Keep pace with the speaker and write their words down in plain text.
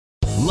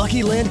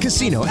Lucky Land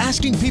Casino,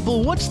 asking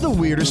people, what's the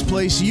weirdest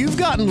place you've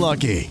gotten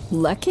lucky?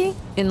 Lucky?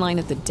 In line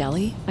at the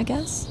deli, I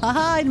guess?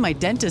 Aha, in my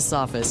dentist's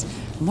office.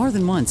 More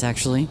than once,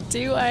 actually.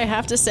 Do I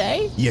have to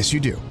say? Yes, you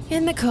do.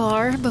 In the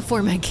car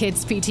before my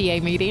kids'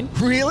 PTA meeting.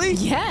 Really?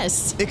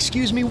 Yes.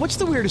 Excuse me, what's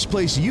the weirdest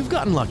place you've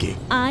gotten lucky?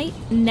 I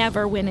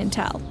never win and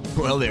tell.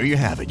 Well, there you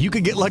have it. You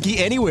can get lucky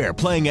anywhere,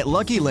 playing at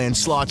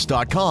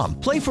LuckyLandSlots.com.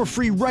 Play for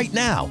free right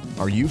now.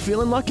 Are you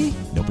feeling lucky?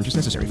 No purchase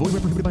necessary. Void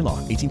where prohibited by law.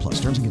 18+.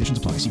 Terms and conditions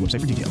apply. See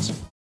website for details.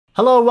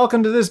 Hello,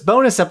 welcome to this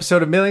bonus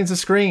episode of Millions of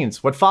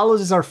Screens. What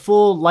follows is our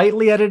full,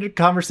 lightly edited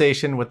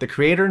conversation with the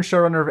creator and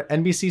showrunner of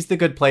NBC's The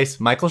Good Place,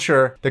 Michael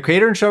Schur, the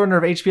creator and showrunner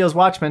of HBO's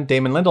Watchmen,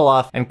 Damon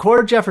Lindelof, and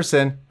Cord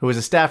Jefferson, who is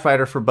a staff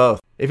writer for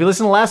both. If you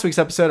listen to last week's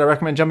episode, I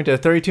recommend jumping to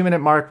the 32-minute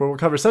mark where we'll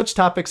cover such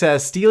topics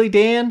as Steely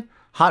Dan,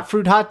 hot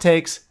fruit hot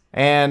takes,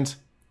 and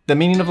the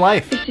meaning of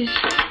life. This is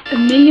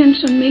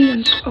millions and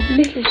millions of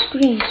little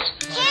screens.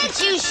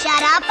 Can't you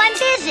shut up? I'm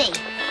busy.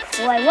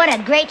 Boy, what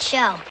a great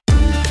show.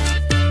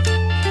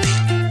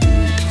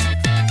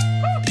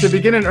 To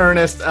begin in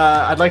earnest,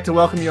 I'd like to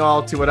welcome you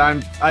all to what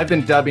I've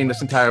been dubbing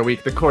this entire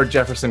week the Cord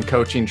Jefferson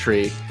coaching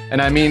tree.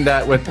 And I mean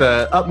that with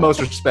the utmost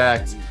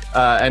respect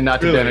and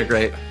not to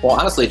denigrate. Well,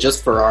 honestly,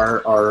 just for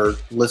our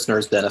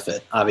listeners'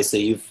 benefit,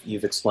 obviously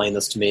you've explained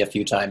this to me a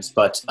few times,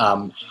 but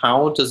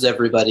how does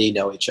everybody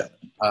know each other?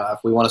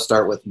 If we want to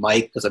start with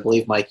Mike, because I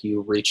believe, Mike,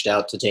 you reached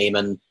out to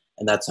Damon,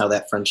 and that's how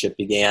that friendship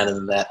began,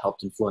 and that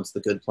helped influence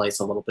The Good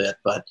Place a little bit.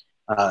 But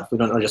if we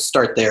don't know, just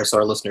start there so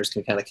our listeners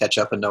can kind of catch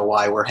up and know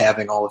why we're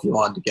having all of you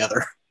on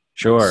together.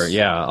 Sure.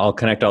 Yeah. I'll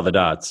connect all the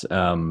dots.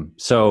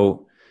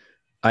 So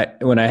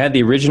when I had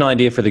the original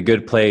idea for The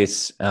Good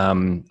Place,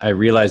 I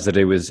realized that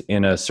it was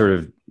in a sort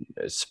of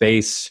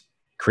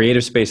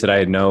creative space that I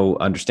had no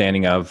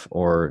understanding of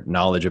or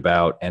knowledge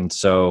about. And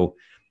so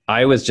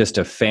I was just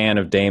a fan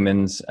of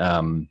Damon's.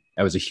 I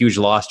was a huge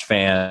Lost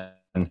fan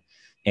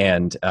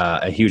and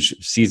a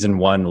huge season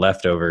 1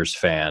 Leftovers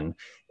fan.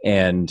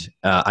 And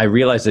I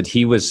realized that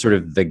he was sort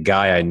of the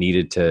guy I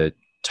needed to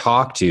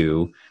talk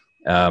to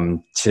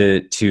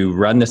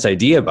run this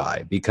idea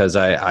by, because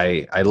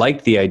I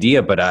liked the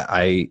idea, but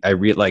I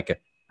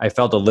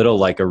felt a little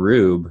like a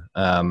rube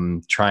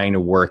trying to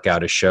work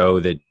out a show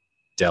that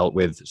dealt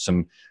with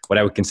some what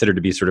I would consider to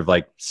be sort of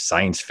like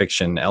science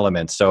fiction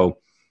elements. So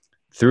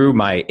through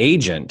my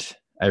agent,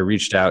 I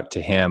reached out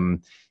to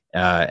him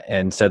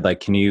and said, like,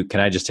 can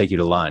I just take you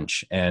to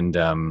lunch? And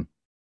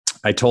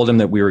I told him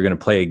that we were going to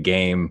play a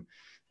game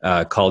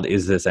called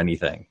Is This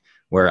Anything?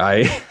 Where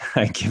I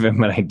give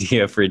him an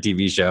idea for a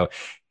TV show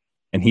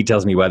and he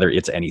tells me whether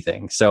it's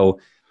anything.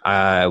 So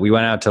we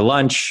went out to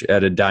lunch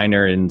at a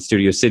diner in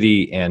Studio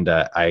City, and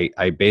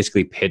I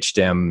basically pitched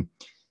him.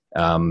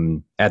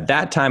 At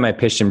that time, I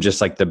pitched him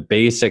just like the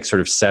basic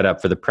sort of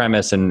setup for the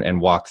premise and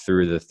walk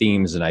through the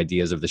themes and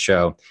ideas of the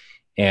show.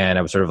 And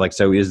I was sort of like,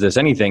 so is this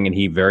anything? And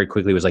he very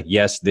quickly was like,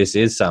 yes, this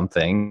is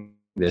something.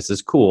 This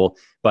is cool,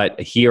 but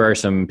here are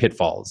some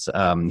pitfalls.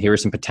 Here are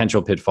some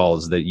potential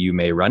pitfalls that you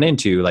may run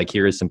into. Like,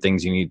 here are some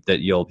things you need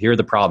here are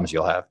the problems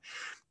you'll have,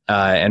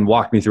 and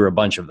walk me through a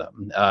bunch of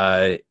them.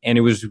 And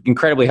it was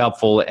incredibly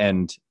helpful.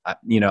 And,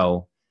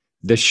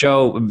 the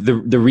show,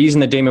 the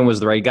reason that Damon was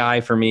the right guy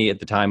for me at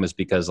the time was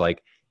because,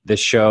 like, the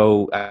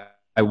show,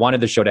 I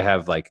wanted the show to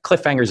have like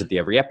cliffhangers at the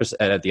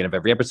end of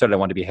every episode. I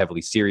wanted to be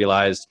heavily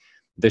serialized.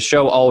 The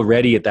show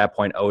already at that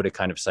point owed a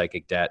kind of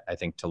psychic debt, I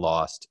think, to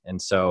Lost.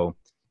 And so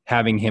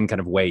having him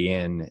kind of weigh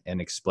in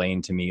and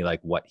explain to me like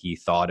what he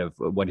thought of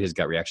what his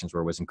gut reactions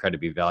were was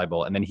incredibly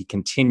valuable. And then he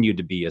continued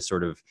to be a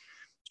sort of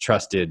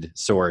trusted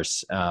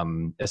source,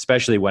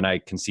 especially when I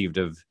conceived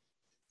of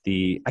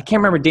I can't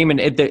remember, Damon,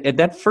 at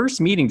that first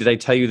meeting, did I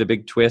tell you the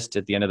big twist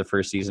at the end of the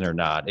first season or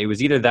not? It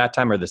was either that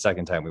time or the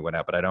second time we went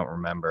out, but I don't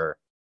remember.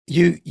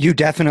 You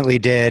definitely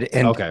did.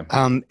 And, okay.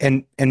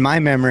 And my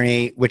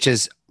memory, which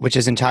is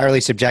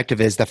entirely subjective,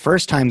 is the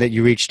first time that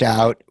you reached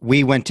out,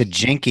 we went to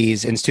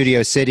Jinkies in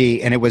Studio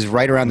City, and it was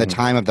right around the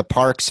time of the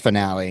Parks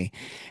finale.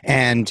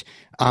 And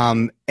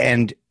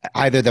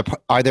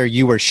either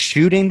you were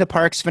shooting the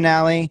Parks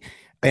finale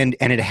and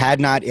it had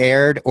not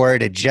aired, or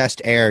it had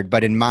just aired,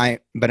 but in my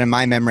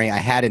memory, I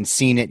hadn't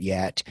seen it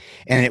yet.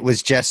 And it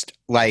was just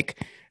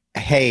like,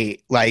 hey,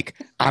 like,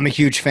 I'm a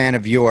huge fan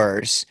of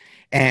yours,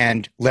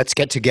 and let's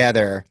get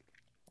together.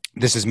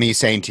 This is me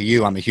saying to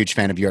you, I'm a huge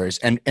fan of yours.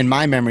 And in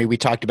my memory, we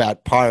talked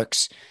about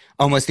Parks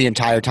almost the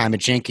entire time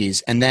at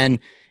Jinkies. And then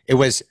it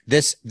was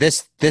this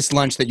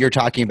lunch that you're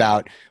talking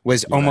about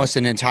was almost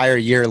an entire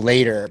year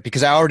later,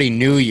 because I already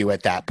knew you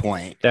at that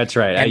point. That's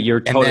right.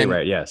 You're totally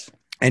right. Yes.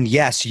 And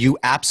yes, you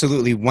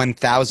absolutely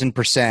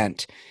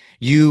 1000%.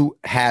 You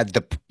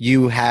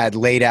had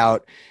laid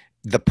out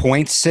the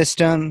points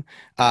system,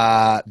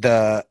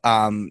 the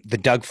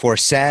Doug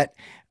Forsett,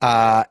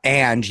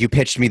 and you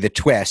pitched me the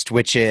twist,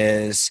 which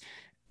is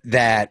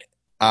that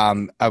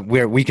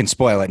we can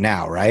spoil it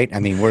now, right? I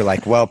mean, we're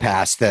like well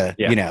past the,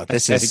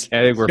 this is,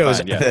 I think we're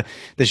fine, yeah.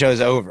 The show's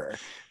over.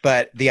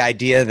 But the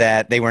idea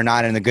that they were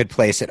not in a good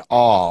place at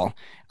all,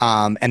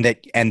 and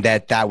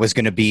that was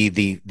going to be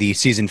the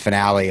season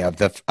finale of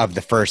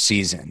the first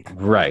season.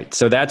 Right.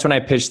 So that's when I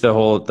pitched the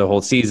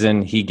whole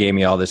season. He gave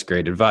me all this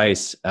great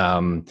advice.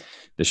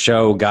 The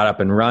show got up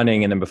and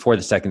running, and then before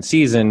the second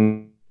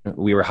season,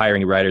 we were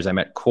hiring writers. I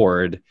met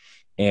Cord,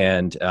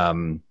 and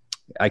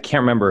I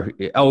can't remember.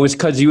 Oh, it was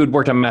because you had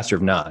worked on Master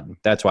of None.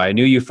 That's why I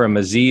knew you from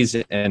Aziz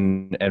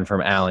and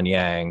from Alan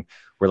Yang.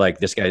 We're like,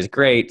 this guy's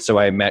great. So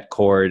I met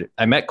Cord.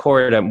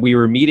 We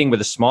were meeting with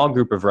a small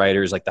group of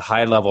writers, like the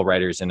high level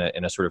writers in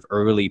a sort of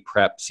early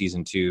prep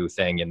season 2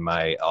 thing in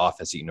my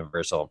office at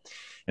Universal.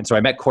 And so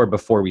I met Cord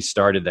before we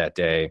started that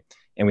day.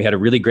 And we had a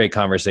really great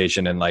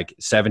conversation in like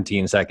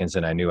 17 seconds.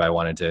 And I knew I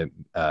wanted to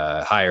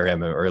hire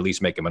him or at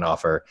least make him an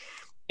offer.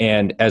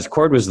 And as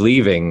Cord was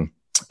leaving,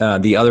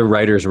 the other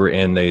writers were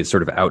in the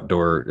sort of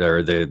outdoor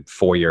or the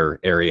foyer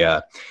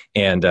area.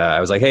 And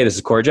I was like, hey, this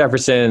is Cord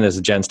Jefferson. This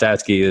is Jen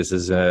Statsky. This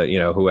is,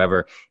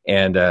 whoever.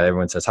 And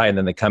everyone says hi. And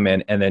then they come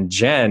in. And then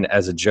Jen,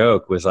 as a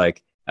joke, was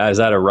like, is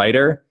that a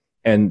writer?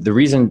 And the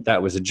reason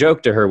that was a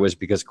joke to her was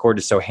because Cord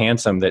is so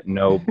handsome that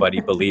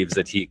nobody believes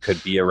that he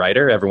could be a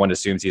writer. Everyone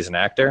assumes he's an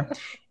actor.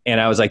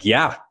 And I was like,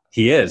 yeah,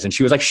 he is. And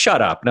she was like,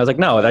 shut up. And I was like,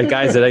 no, that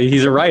guy's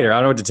he's a writer. I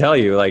don't know what to tell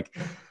you.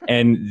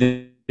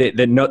 They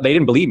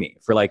didn't believe me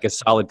for like a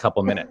solid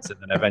couple minutes. And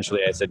then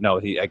eventually I said,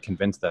 no, I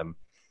convinced them.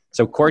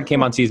 So Cord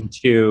came on season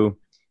 2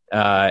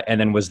 and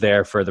then was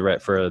there for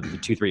the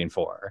 2, 3, and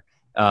 4.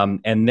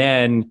 And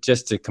then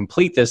just to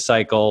complete this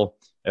cycle,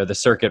 or the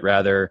circuit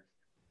rather,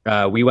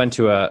 we went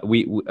to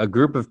a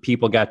group of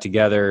people got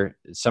together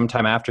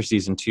sometime after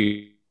season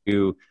 2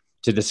 to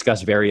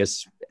discuss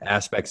various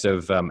aspects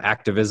of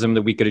activism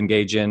that we could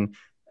engage in.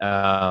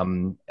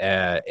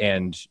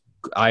 And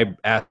I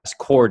asked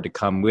Cord to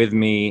come with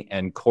me,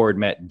 and Cord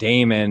met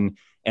Damon,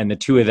 and the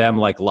two of them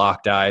like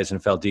locked eyes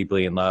and fell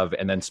deeply in love,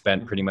 and then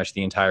spent pretty much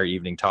the entire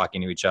evening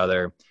talking to each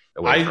other.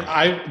 The way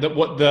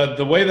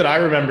that I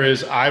remember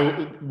is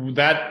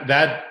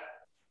that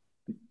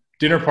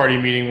dinner party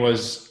meeting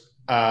was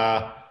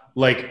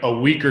like a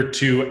week or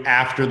two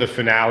after the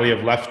finale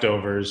of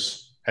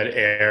Leftovers had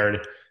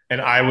aired,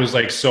 and I was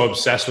like so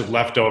obsessed with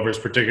Leftovers,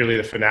 particularly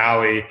the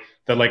finale,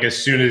 that like as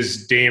soon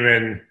as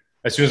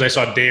I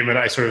saw Damon,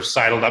 I sort of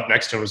sidled up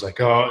next to him, was like,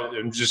 oh,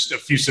 and just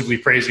effusively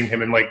praising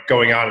him and like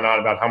going on and on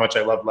about how much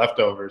I love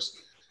Leftovers.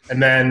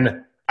 And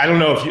then I don't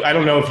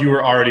know if you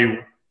were already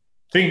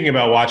thinking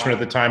about Watchmen at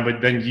the time,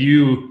 but then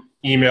you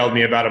emailed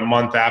me about a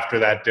month after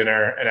that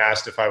dinner and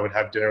asked if I would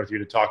have dinner with you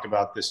to talk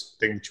about this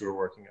thing that you were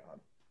working on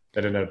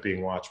that ended up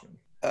being Watchmen.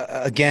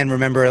 Again,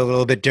 remember a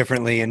little bit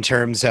differently in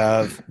terms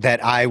of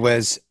that I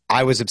was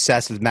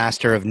obsessed with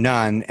Master of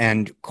None,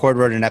 and Cord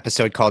wrote an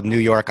episode called New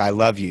York, I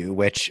Love You,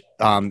 which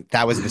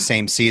that was the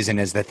same season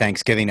as the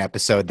Thanksgiving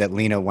episode that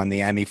Lena won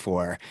the Emmy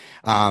for.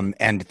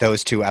 And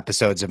those 2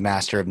 episodes of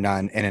Master of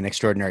None and an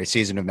extraordinary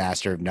season of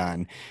Master of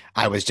None,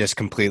 I was just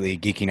completely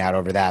geeking out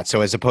over that.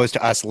 So as opposed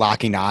to us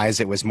locking eyes,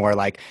 it was more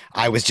like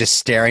I was just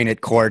staring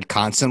at Cord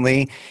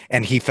constantly,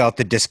 and he felt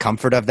the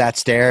discomfort of that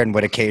stare and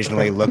would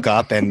occasionally look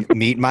up and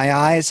meet my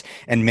eyes.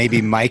 And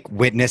maybe Mike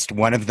witnessed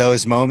one of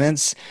those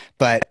moments.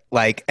 But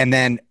and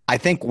then I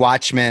think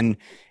Watchmen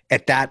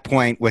at that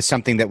point was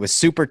something that was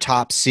super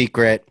top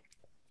secret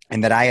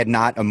and that I had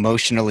not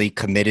emotionally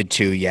committed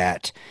to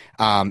yet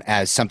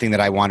as something that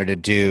I wanted to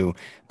do.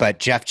 But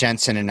Jeff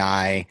Jensen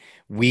and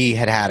we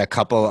had a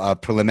couple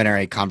of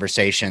preliminary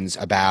conversations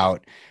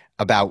about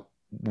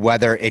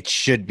whether it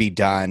should be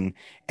done,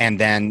 and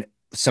then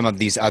some of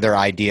these other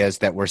ideas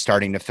that were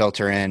starting to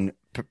filter in,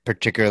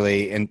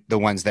 particularly in the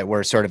ones that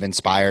were sort of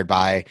inspired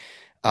by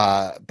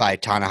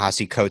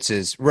Ta-Nehisi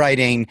Coates'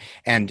 writing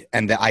and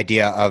the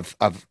idea of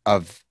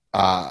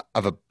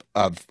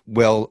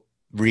Will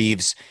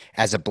Reeves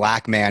as a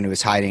black man who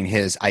is hiding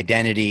his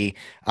identity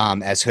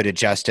as Hooded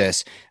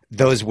Justice.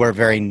 Those were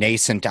very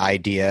nascent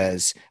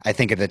ideas, I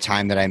think, at the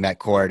time that I met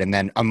Cord. And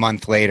then a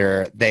month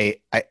later,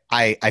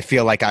 I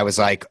feel like I was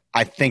like,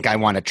 I think I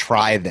want to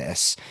try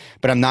this.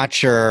 But I'm not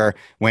sure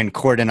when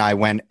Cord and I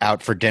went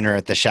out for dinner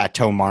at the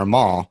Chateau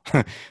Marmont,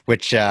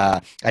 which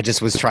I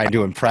just was trying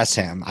to impress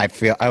him. I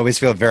always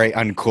feel very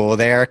uncool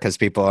there because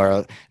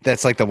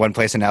that's like the one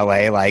place in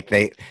LA,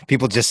 like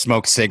people just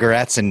smoke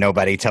cigarettes and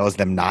nobody tells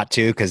them not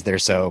to because they're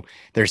so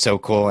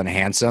cool and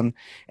handsome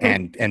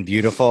and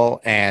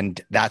beautiful.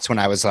 And that's when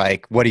I was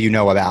like, what do you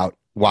know about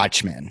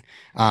Watchmen?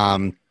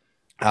 But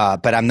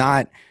I'm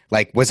not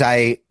like, was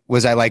I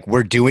like,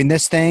 we're doing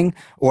this thing,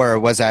 or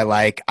was I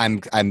like,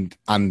 I'm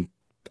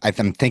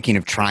thinking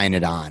of trying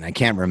it on? I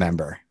can't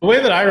remember. The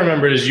way that I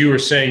remember it is you were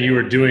saying you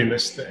were doing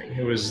this thing.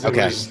 It was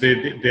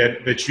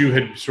that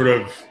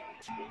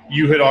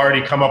you had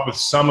already come up with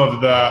some of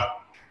the,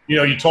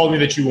 you told me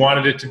that you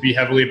wanted it to be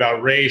heavily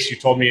about race. You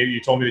told me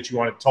that you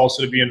wanted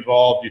Tulsa to be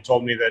involved. You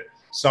told me that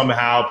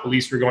somehow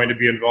police were going to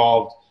be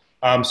involved.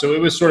 So it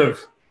was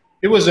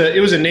it was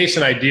a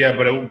nascent idea,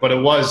 but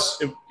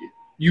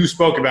you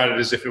spoke about it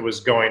as if it was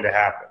going to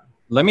happen.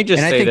 Let me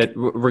just say that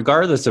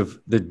regardless of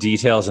the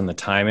details and the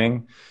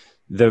timing,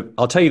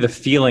 I'll tell you the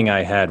feeling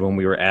I had when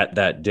we were at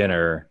that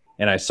dinner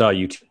and I saw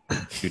you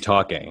two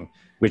talking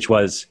which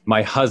was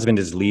my husband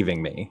is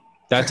leaving me.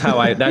 That's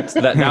how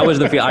that was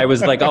the feel. I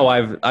was like,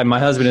 oh, my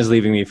husband is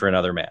leaving me for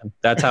another man.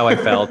 That's how I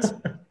felt.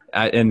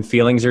 And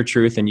feelings are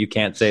truth, and you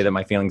can't say that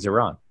my feelings are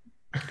wrong.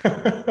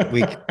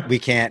 We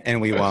can't, and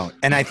we won't.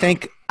 And I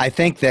think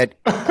that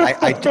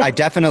I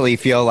definitely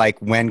feel like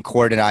when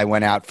Cord and I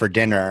went out for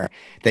dinner,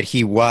 that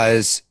he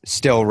was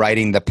still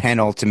writing the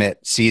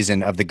penultimate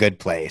season of The Good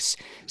Place.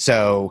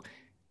 So,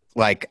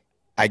 like,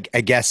 I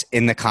guess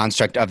in the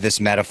construct of this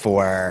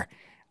metaphor,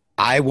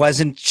 I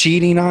wasn't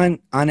cheating on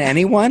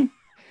anyone,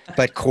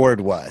 but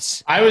Cord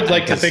was. I would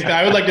like to think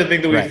that we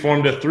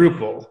formed a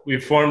throuple.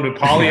 We've formed a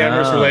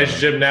polyamorous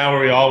relationship now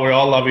where we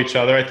all love each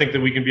other. I think that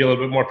we can be a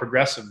little bit more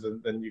progressive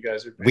than you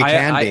guys are. We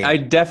can be. I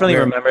definitely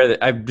remember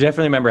that. I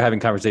definitely remember having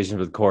conversations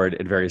with Cord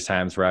at various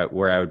times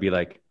where I would be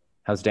like,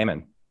 "How's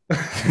Damon?"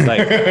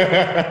 Like,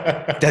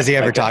 does he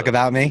ever talk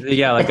about me?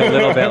 Yeah, like a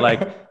little bit.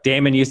 Like,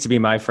 Damon used to be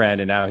my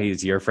friend, and now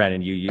he's your friend,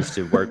 and you used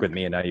to work with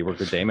me, and now you work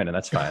with Damon, and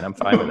that's fine. I'm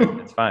fine with it.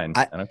 It's fine.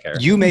 I don't care.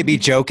 You may be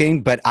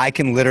joking, but I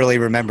can literally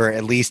remember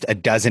at least a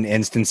dozen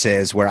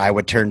instances where I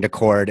would turn to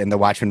Cord in the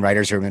Watchmen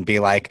writers' room and be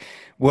like,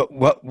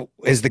 "What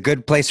is The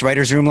Good Place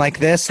writers' room like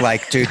this?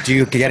 Like, do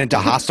you get into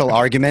hostile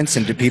arguments,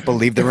 and do people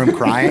leave the room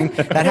crying?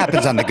 That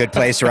happens on The Good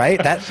Place,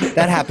 right?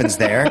 That happens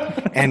there."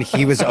 And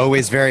he was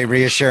always very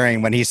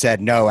reassuring when he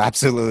said, "No,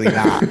 absolutely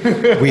not."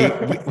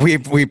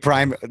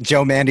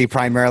 Joe Mandy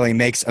primarily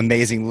makes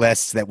amazing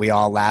lists that we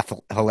all laugh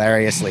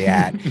hilariously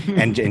at,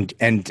 and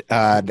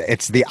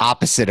it's the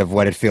opposite of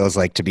what it feels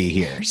like to be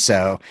here.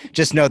 So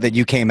just know that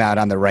you came out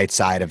on the right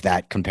side of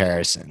that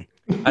comparison.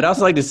 I'd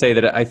also like to say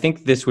that I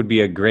think this would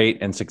be a great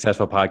and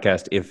successful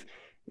podcast if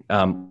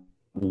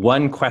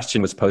one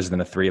question was posed and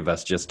the three of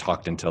us just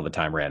talked until the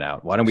time ran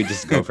out. Why don't we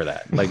just go for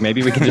that? Like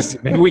maybe we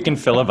can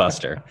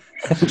filibuster.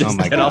 Oh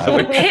my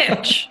God.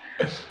 Pitch.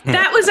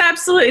 That was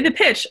absolutely the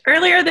pitch.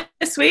 Earlier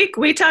this week,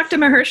 we talked to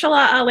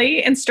Mahershala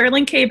Ali and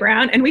Sterling K.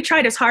 Brown, and we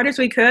tried as hard as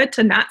we could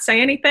to not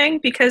say anything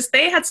because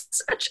they had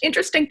such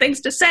interesting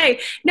things to say.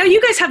 Now you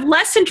guys have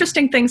less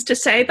interesting things to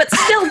say, but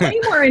still way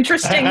more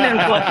interesting than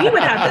what we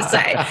would have to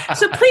say.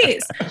 So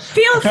please,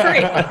 feel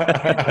free.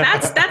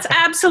 That's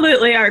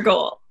absolutely our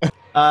goal.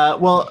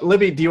 Well,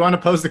 Libby, do you want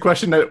to pose the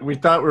question that we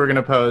thought we were going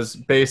to pose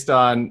based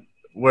on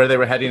where they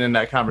were heading in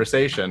that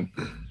conversation?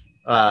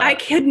 I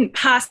couldn't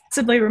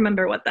possibly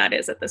remember what that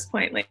is at this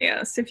point,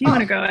 Leos. If you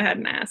want to go ahead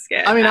and ask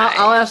it. I mean,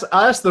 I'll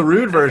ask the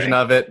rude version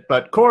of it,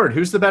 but Cord,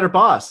 who's the better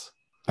boss?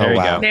 There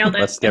you go. Nailed it.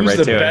 Let's get Who's right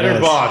the to better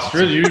it. boss?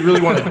 Really, you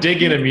really want to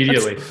dig in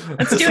immediately.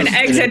 Let's do an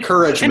exit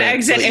that you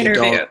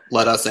interview. don't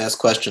let us ask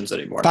questions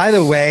anymore. By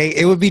the way,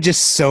 it would be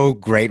just so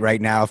great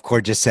right now if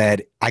Cord just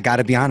said, "I got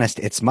to be honest,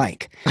 it's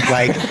Mike."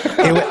 Like,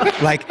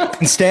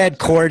 instead,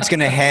 Cord's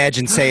going to hedge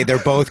and say they're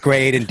both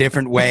great in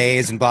different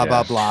ways and blah,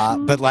 blah, blah.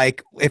 But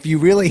like, if you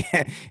really,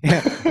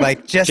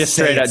 like, just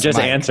straight up, just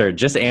Mike. answer.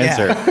 Just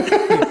answer.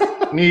 Yeah.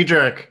 Knee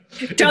jerk.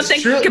 Don't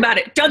think about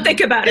it. Don't think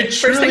about it.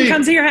 First thing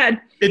comes to your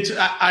head.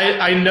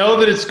 I know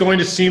that it's going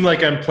to seem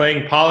like I'm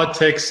playing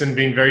politics and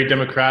being very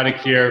democratic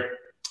here,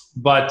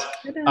 but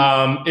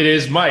it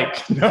is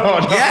Mike. No.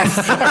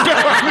 Yes. But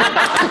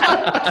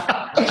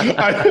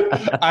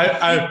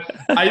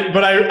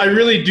I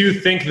really do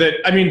think that,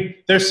 I mean,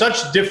 they're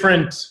such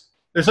different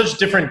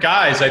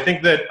guys. I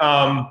think that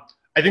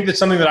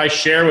something that I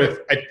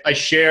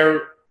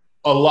share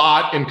a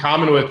lot in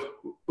common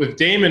with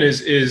Damon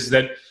is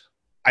that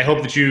I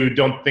hope that you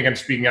don't think I'm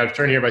speaking out of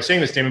turn here by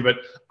saying this, Damon, but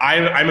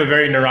I'm a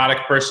very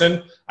neurotic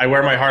person. I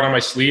wear my heart on my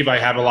sleeve. I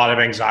have a lot of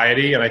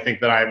anxiety, and I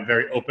think that I'm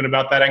very open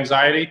about that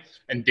anxiety.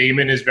 And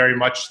Damon is very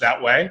much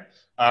that way.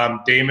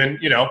 Damon,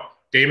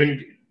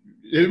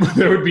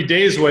 there would be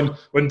days when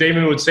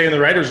Damon would say in the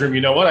writer's room, "You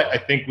know what? I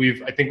think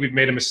we've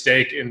made a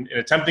mistake in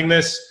attempting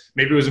this.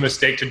 Maybe it was a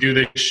mistake to do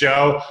this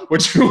show,"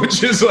 which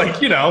is like,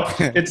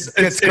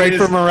 it's great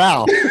for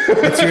morale.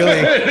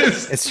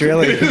 It's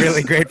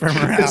really great for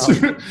morale.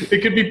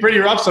 It could be pretty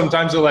rough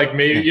sometimes. So like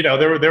maybe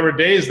there were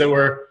days that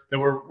were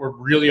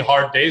really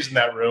hard days in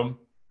that room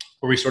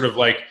where we sort of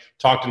like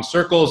talked in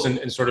circles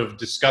and sort of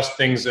discussed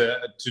things to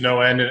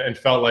no end and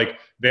felt like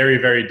very,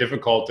 very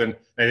difficult. And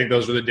I think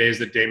those were the days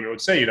that Damon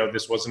would say,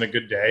 this wasn't a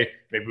good day.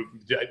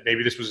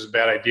 Maybe this was a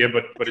bad idea,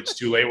 but it's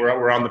too late.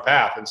 We're on the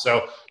path. And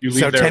so you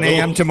leave there 10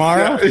 a.m.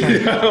 tomorrow?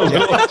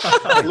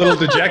 A little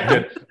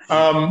dejected.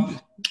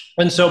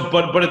 And so,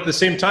 but at the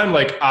same time,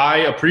 like I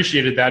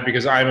appreciated that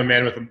because I'm a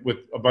man with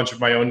a bunch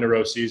of my own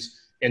neuroses.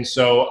 And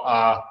so,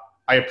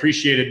 I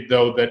appreciated,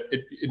 though, that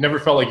it never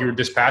felt like you were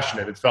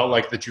dispassionate. It felt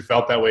like that you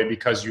felt that way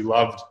because you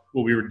loved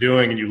what we were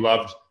doing and you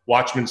loved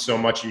Watchmen so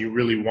much and you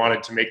really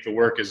wanted to make the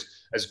work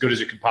as good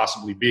as it could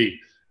possibly be.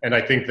 And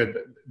I think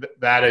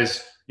that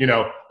is,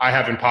 I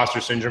have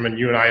imposter syndrome, and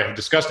you and I have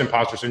discussed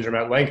imposter syndrome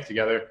at length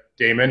together,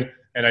 Damon.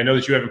 And I know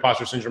that you have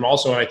imposter syndrome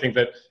also. And I think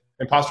that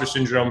imposter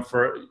syndrome,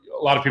 for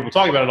a lot of people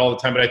talk about it all the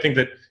time, but I think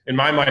that in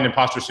my mind,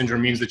 imposter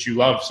syndrome means that you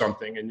love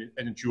something and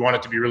that you want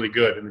it to be really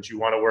good and that you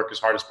want to work as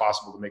hard as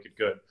possible to make it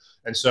good.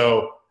 And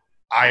so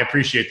I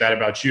appreciate that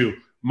about you.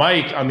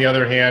 Mike, on the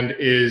other hand,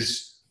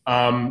 is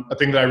a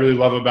thing that I really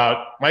love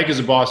about Mike as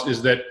a boss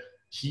is that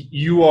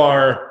you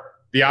are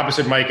the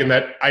opposite, Mike, in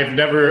that I've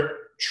never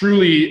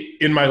truly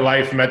in my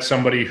life met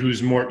somebody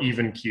who's more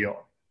even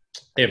keel.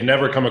 I have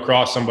never come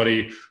across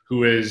somebody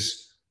who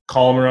is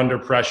calmer under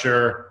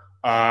pressure,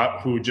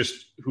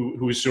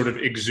 who sort of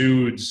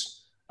exudes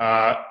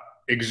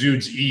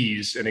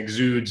ease and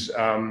exudes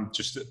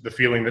just the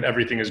feeling that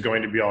everything is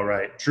going to be all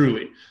right,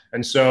 truly.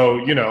 And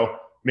so,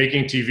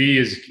 making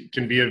TV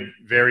can be a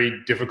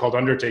very difficult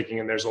undertaking,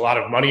 and there's a lot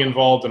of money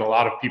involved, and a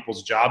lot of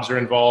people's jobs are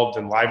involved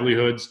and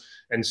livelihoods.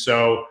 And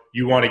so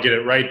you want to get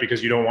it right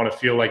because you don't want to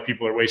feel like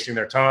people are wasting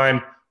their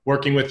time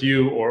working with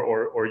you,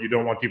 or you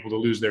don't want people to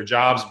lose their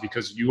jobs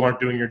because you aren't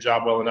doing your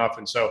job well enough.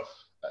 And so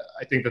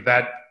I think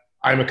that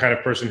I'm a kind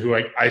of person who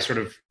I sort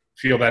of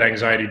feel that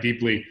anxiety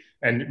deeply.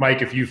 And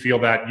Mike, if you feel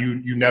that,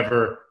 you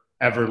never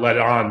ever let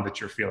on that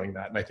you're feeling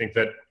that. And I think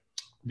that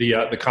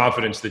the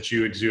confidence that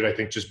you exude, I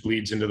think, just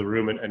bleeds into the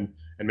room and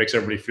makes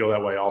everybody feel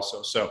that way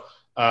also. So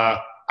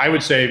I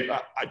would say,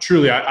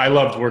 truly, I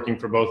loved working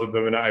for both of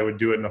them, and I would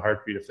do it in a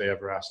heartbeat if they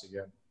ever asked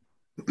again.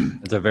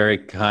 It's a very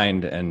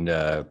kind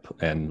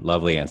and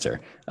lovely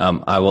answer.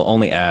 I will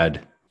only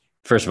add,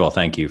 first of all,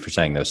 thank you for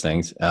saying those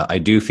things. I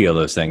do feel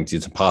those things.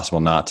 It's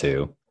impossible not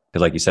to,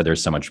 because like you said,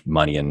 there's so much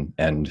money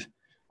and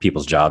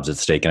people's jobs at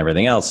stake and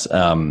everything else.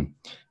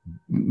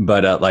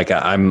 But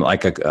I'm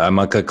like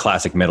a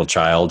classic middle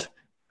child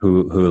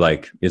who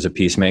like is a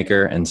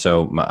peacemaker. And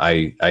so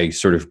I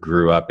sort of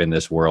grew up in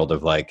this world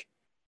of like,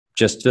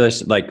 just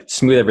like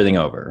smooth everything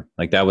over.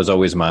 Like that was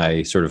always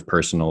my sort of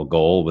personal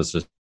goal, was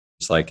just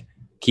like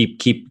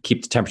keep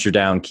the temperature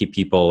down, keep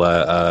people,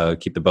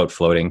 keep the boat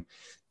floating.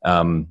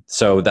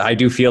 So I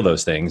do feel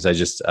those things.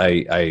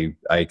 I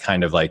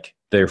kind of like,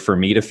 they're for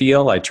me to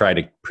feel. I try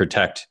to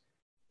protect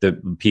the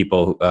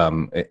people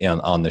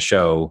on the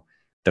show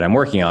that I'm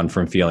working on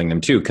from feeling them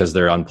too, because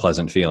they're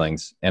unpleasant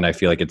feelings. And I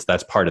feel like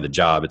that's part of the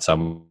job at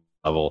some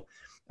level.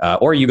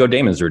 Or you go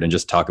Damon's route and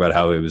just talk about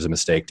how it was a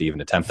mistake to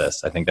even attempt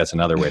this. I think that's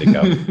another way to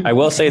go. I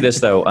will say this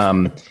though,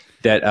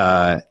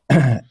 that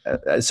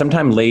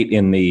sometime late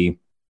in the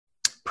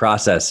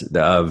process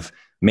of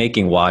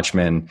making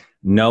Watchmen,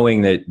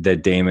 knowing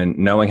that Damon,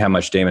 knowing how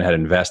much Damon had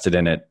invested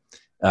in it,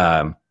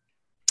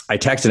 I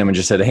texted him and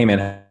just said, "Hey man,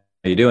 how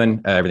you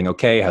doing? Everything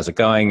okay? How's it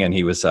going?" And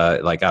he was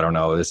like, "I don't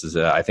know. This is,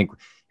 I think,"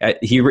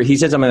 he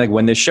said something like,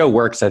 "When this show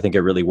works, I think it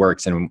really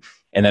works. And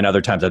then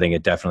other times I think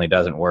it definitely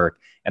doesn't work."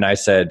 And I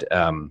said,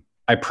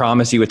 "I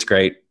promise you it's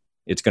great.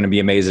 It's going to be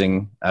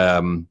amazing.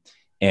 And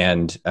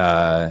it's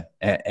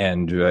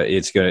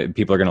going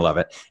people are going to love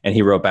it." And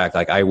he wrote back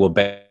like, "I will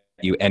bet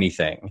you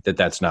anything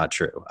that's not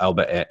true. I'll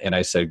bet." And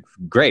I said,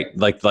 "Great.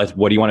 Like,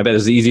 what do you want to bet?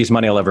 It's the easiest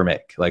money I'll ever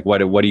make. Like, what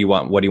do you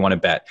want? What do you want to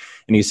bet?"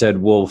 And he said,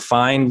 "We'll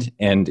find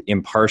an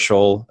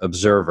impartial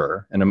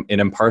observer and an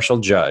impartial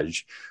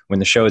judge when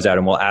the show is out,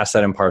 and we'll ask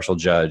that impartial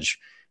judge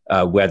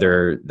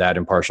whether that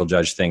impartial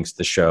judge thinks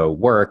the show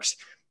works."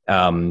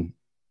 And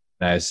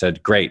I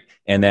said, "Great."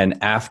 And then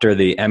after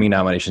the Emmy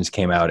nominations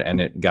came out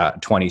and it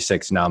got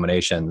 26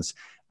 nominations,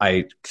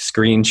 I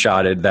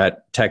screenshotted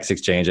that text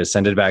exchange. I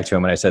sent it back to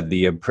him and I said,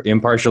 "The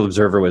impartial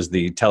observer was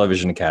the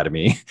Television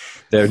Academy.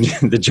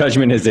 The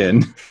judgment is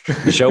in.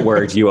 The show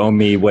worked. You owe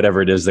me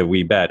whatever it is that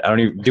we bet."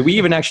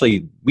 We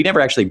never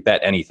actually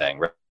bet anything,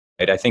 right?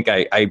 I think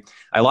I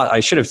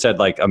should have said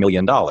like $1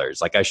 million.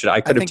 Like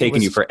I could have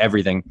taken you for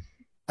everything.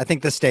 I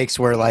think the stakes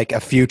were like a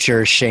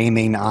future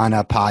shaming on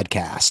a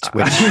podcast,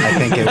 which I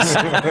think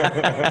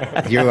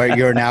is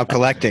you're now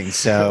collecting.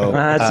 So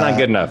that's not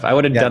good enough. I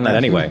would have done that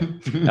anyway.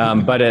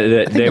 But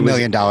I think $1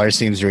 million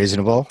seems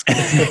reasonable.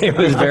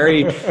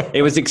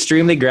 It was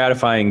extremely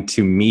gratifying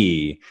to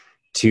me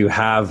to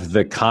have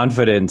the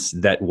confidence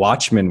that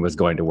Watchmen was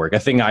going to work, a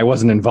thing I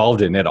wasn't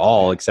involved in at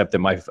all, except that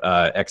my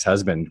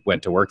ex-husband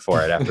went to work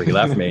for it after he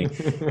left me.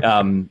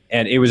 And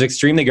it was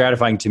extremely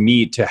gratifying to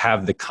me to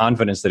have the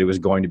confidence that it was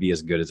going to be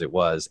as good as it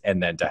was.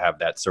 And then to have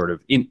that sort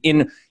of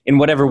in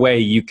whatever way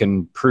you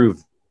can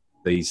prove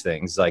these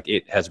things, like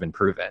it has been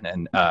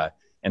proven.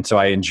 And so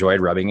I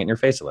enjoyed rubbing it in your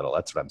face a little.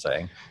 That's what I'm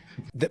saying.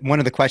 One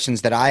of the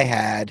questions that I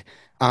had,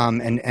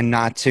 and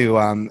not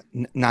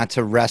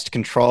to wrest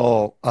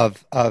control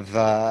of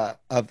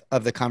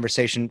the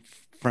conversation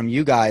from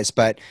you guys,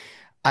 but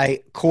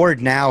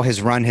Cord now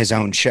has run his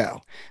own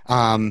show.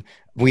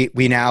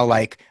 We now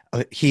like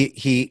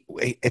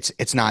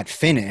it's not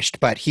finished,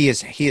 but he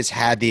has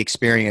had the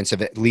experience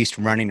of at least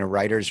running a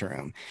writer's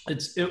room.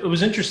 It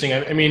was interesting.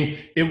 I mean,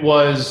 it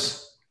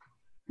was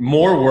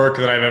more work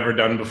than I've ever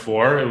done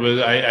before. It was,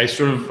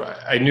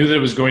 I knew that it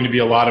was going to be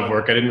a lot of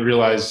work. I didn't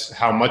realize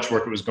how much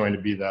work it was going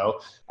to be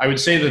though. I would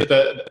say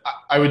that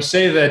I was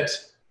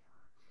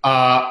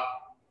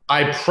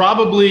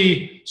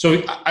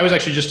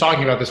actually just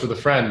talking about this with a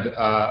friend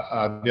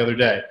the other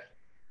day.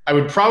 I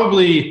would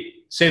probably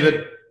say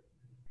that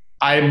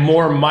I'm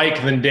more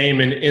Mike than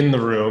Damon in the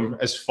room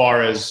as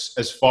far as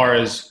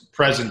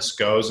presence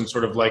goes and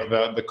sort of like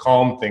the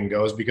calm thing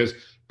goes, because,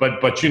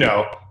 but you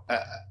know,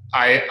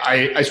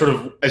 I sort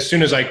of, as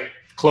soon as I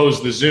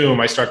close the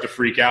Zoom, I start to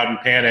freak out and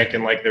panic,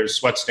 and like there's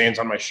sweat stains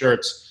on my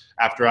shirts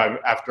after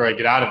I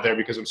get out of there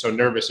because I'm so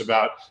nervous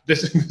about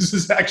this. This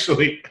is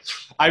actually,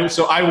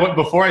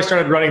 before I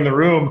started running the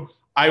room,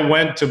 I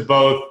went to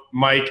both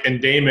Mike and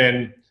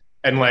Damon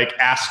and like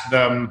asked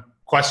them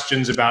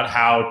questions about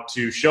how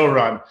to show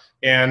run.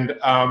 And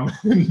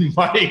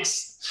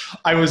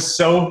I was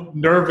so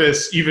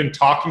nervous even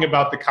talking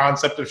about the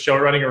concept of show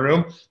running a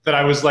room that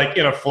I was like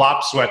in a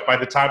flop sweat by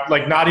the time,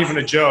 like not even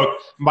a joke.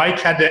 Mike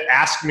had to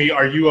ask me,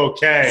 "Are you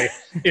okay?"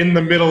 in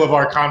the middle of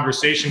our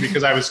conversation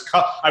because I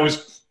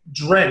was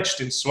drenched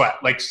in sweat,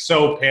 like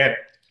so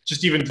panicked,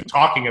 just even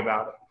talking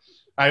about it.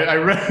 I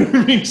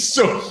remember being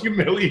so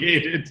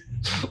humiliated.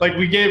 Like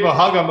we gave a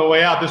hug on the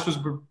way out. This was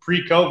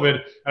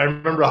pre-COVID. I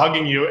remember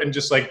hugging you and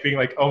just like being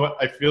like, "Oh,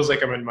 it feels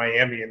like I'm in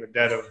Miami in the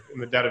dead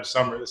of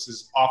summer. This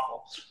is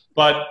awful."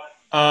 But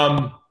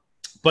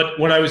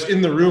when I was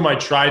in the room, I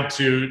tried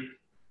to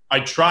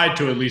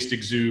at least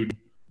exude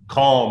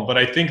calm. But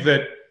I think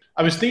that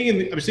I was thinking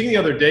the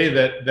other day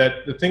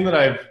that the thing that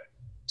I've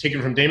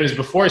taken from Damon is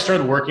before I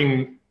started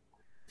working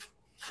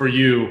for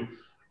you,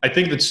 I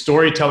think that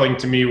storytelling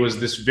to me was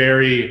this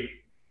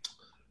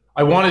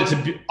I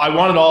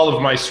wanted all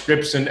of my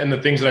scripts and the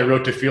things that I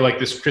wrote to feel like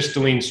this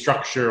crystalline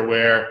structure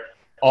where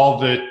all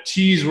the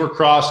T's were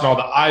crossed and all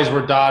the I's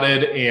were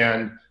dotted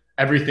and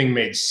everything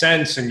made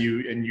sense and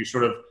you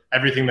sort of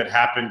everything that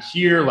happened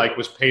here like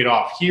was paid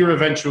off here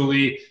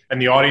eventually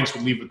and the audience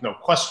would leave with no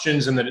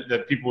questions and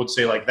that people would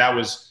say like that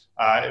was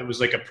it was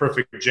like a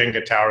perfect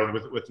Jenga tower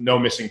with no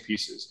missing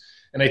pieces.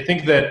 And I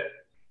think that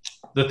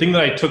the thing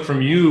that I took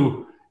from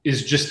you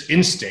is just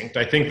instinct.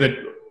 I think that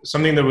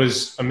something that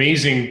was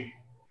amazing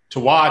to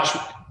watch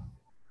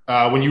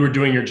when you were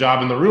doing your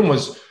job in the room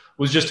was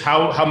just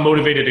how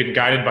motivated and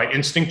guided by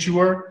instinct you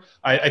were.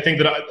 I think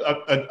that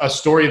a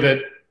story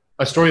that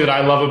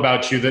I love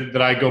about you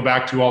that I go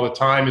back to all the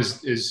time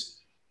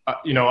is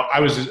I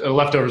was a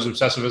Leftovers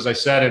obsessive, as I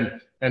said,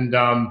 and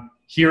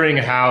hearing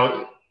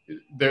how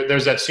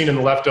there's that scene in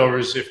The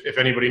Leftovers, if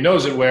anybody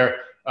knows it, where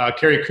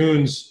Carrie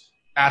Coons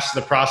asks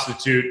the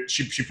prostitute,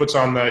 she puts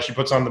on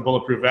the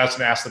bulletproof vest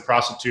and asks the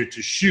prostitute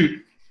to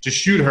shoot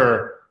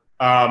her.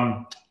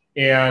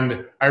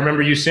 And I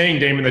remember you saying,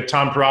 Damon, that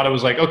Tom Perrotta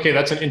was like, "Okay,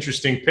 that's an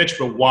interesting pitch,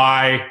 but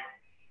why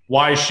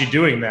is she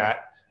doing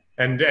that?"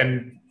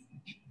 And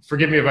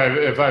forgive me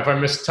if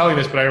I'm mistelling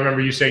this, but I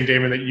remember you saying,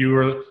 Damon, that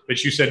you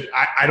said,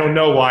 I don't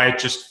know why, it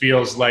just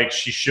feels like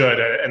she should,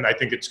 and I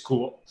think it's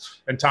cool.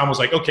 And Tom was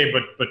like, "Okay,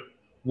 but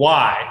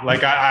why?"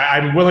 Like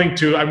I'm willing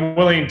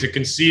to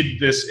concede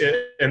this,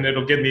 and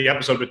it'll get in the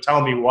episode, but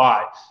tell me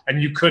why.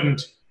 And you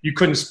couldn't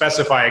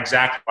specify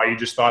exactly why. You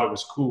just thought it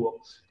was cool.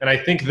 And I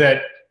think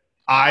that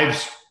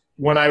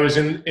when I was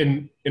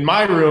in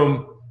my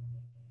room,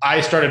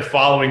 I started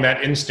following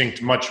that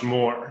instinct much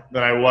more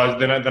than I would.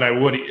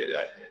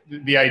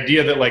 The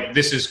idea that like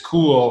this is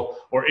cool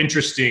or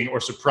interesting or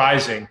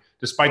surprising,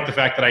 despite the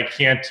fact that I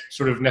can't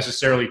sort of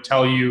necessarily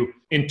tell you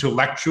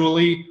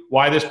intellectually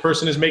why this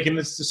person is making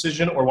this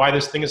decision or why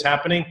this thing is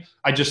happening.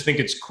 I just think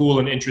it's cool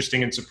and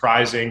interesting and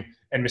surprising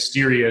and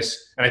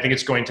mysterious. And I think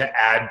it's going to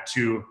add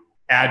to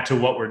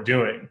what we're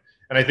doing.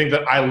 And I think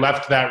that I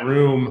left that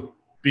room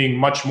being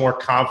much more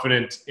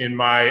confident in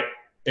my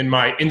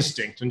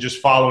instinct and just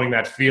following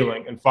that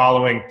feeling and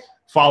following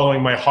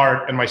my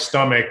heart and my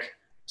stomach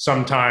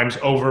sometimes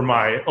over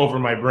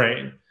my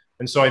brain.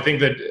 And so I think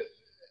that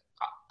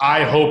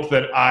I hope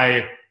that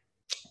I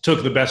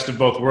took the best of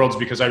both worlds,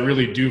 because I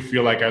really do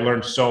feel like I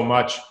learned so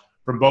much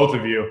from both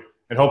of you,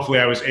 and hopefully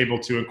I was able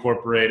to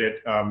incorporate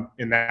it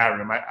in that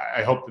room.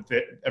 I hope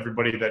that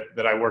everybody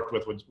that I worked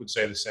with would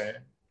say the same.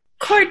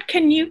 Cord,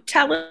 can you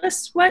tell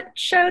us what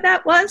show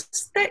that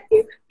was that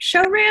you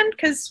show ran?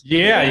 Because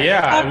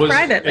it was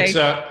privately.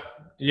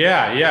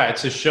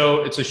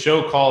 It's a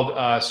show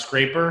called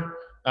Scraper.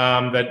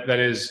 That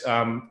is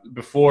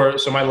before.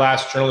 So my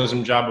last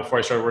journalism job before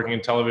I started working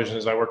in television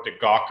is I worked at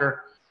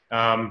Gawker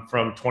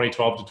from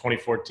 2012 to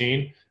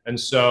 2014, and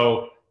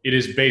so it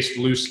is based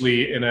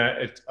loosely in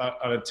a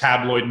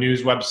tabloid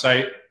news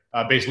website,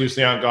 based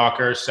loosely on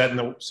Gawker, set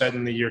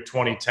in the year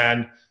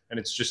 2010, and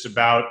it's just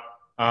about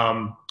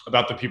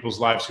the people's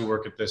lives who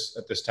work at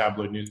this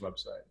tabloid news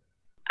website.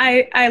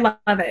 I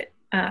love it.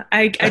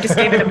 I just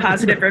gave it a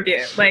positive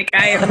review. Like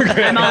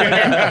I'm all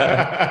in.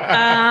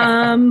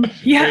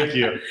 Thank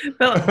you.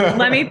 But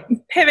let me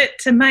pivot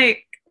to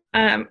Mike.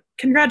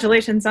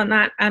 Congratulations on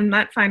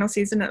that final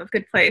season of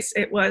Good Place.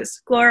 It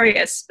was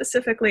glorious,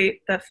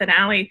 specifically the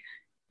finale.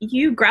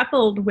 You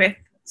grappled with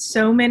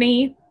so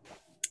many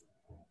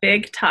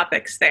big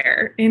topics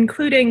there,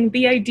 including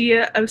the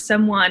idea of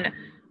someone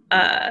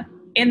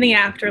in the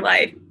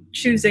afterlife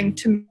choosing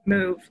to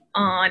move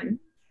on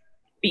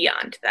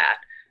beyond that.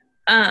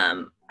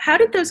 How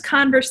did those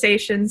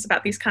conversations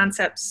about these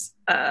concepts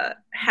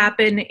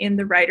happen in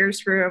the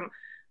writer's room,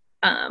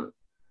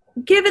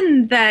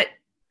 given that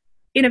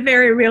in a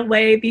very real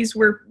way these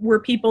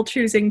were people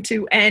choosing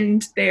to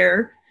end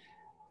their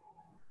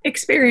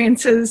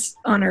experiences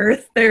on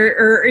Earth,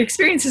 or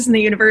experiences in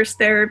the universe,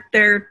 their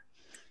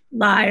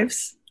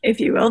lives if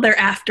you will, their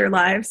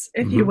afterlives,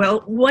 if you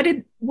will. What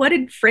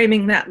did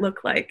framing that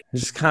look like?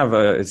 It's kind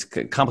of it's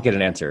a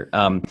complicated answer.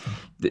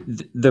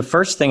 The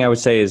first thing I would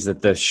say is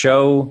that the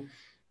show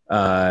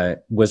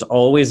was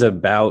always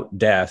about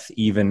death,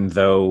 even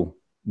though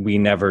we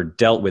never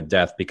dealt with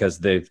death, because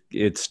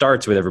it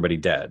starts with everybody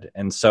dead.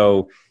 And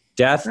so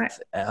death, right.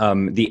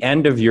 The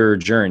end of your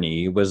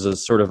journey was a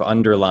sort of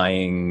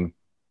underlying,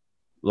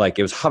 like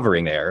it was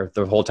hovering there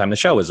the whole time the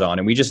show was on.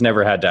 And we just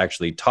never had to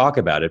actually talk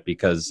about it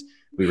because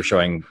we were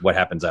showing what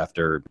happens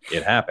after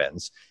it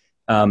happens.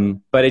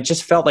 But it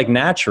just felt like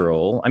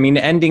natural. I mean,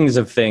 endings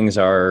of things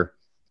are,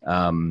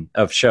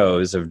 of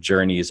shows, of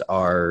journeys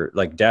are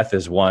like death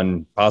is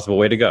one possible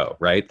way to go,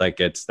 right? Like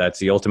that's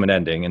the ultimate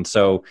ending. And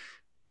so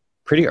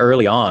pretty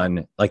early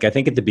on, like I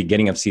think at the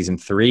beginning of season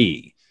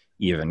 3,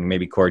 even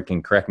maybe Cord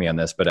can correct me on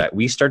this, but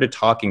we started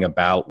talking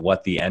about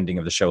what the ending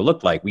of the show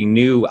looked like.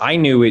 I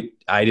knew it.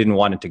 I didn't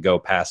want it to go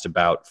past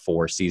about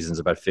 4 seasons,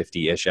 about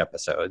 50-ish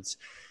episodes.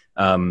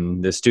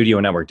 The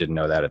studio network didn't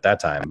know that at that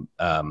time.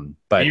 But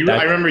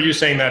I remember you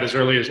saying that as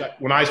early as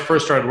when I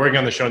first started working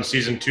on the show in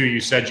season 2,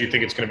 you said you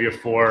think it's going to be a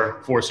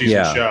four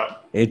season show.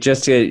 It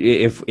just,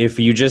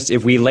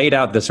 if we laid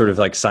out the sort of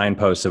like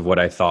signposts of what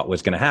I thought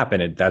was going to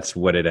happen, that's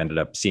what it ended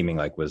up seeming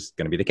like was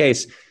going to be the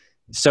case.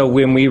 So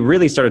when we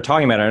really started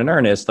talking about it in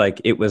earnest,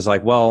 like it was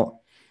like,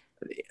 well,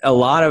 a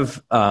lot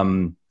of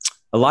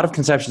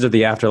conceptions of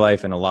the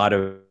afterlife and a lot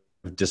of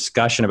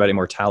discussion about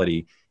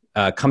immortality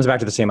comes back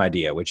to the same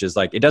idea, which is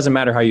like, it doesn't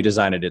matter how you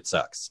design it, it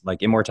sucks.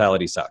 Like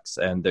immortality sucks.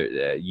 And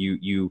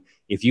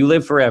if you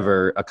live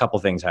forever, a couple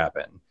things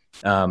happen.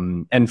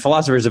 And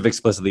philosophers have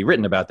explicitly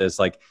written about this,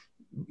 like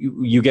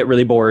you get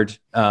really bored,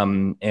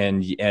 and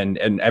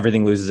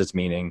everything loses its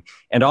meaning.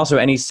 And also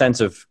any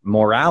sense of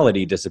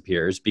morality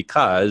disappears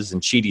because,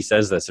 and Chidi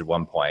says this at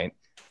one point,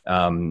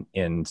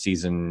 in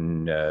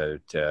season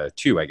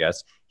 2, I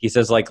guess, he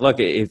says like, look,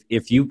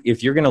 if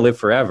you're going to live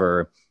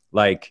forever,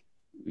 like,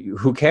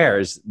 who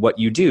cares what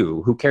you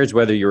do? Who cares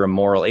whether you're a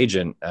moral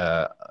agent?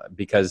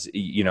 Because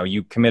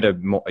you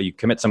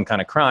commit some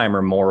kind of crime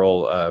or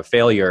moral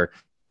failure.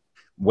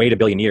 Wait a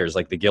billion years,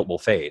 like the guilt will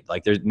fade.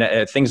 Like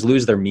things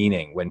lose their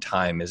meaning when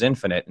time is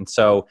infinite, and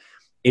so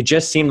it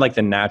just seemed like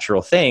the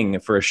natural thing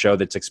for a show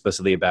that's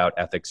explicitly about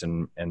ethics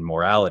and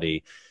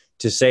morality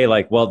to say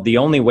like, well, the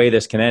only way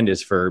this can end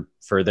is for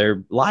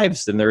their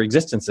lives and their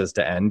existences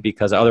to end,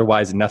 because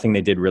otherwise nothing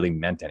they did really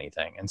meant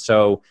anything. And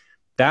so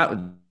that.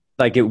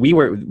 Like we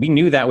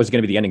knew that was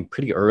going to be the ending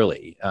pretty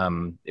early.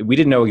 We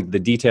didn't know the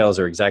details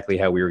or exactly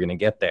how we were going to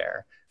get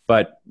there,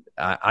 but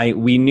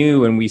we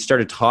knew, and we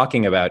started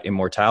talking about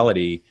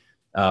immortality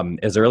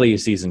as early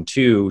as season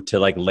 2 to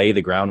like lay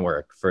the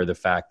groundwork for the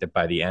fact that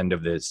by the end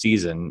of the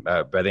season,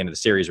 by the end of the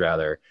series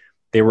rather,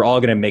 they were all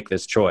going to make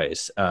this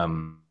choice.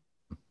 And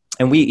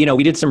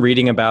we did some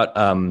reading about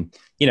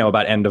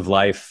about end of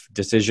life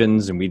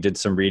decisions, and we did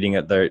some reading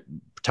at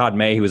Todd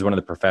May, who was one of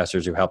the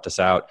professors who helped us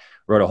out,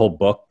 wrote a whole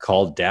book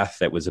called Death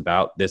that was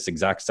about this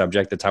exact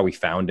subject. That's how we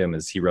found him,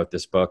 as he wrote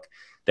this book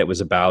that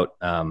was about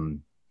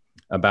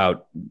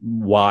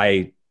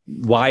why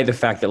the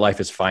fact that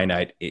life is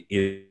finite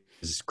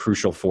is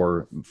crucial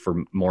for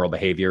moral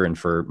behavior and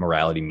for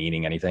morality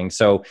meaning anything.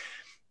 So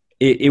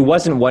it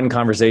wasn't one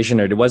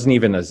conversation, or it wasn't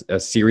even a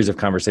series of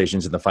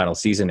conversations in the final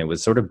season. It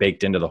was sort of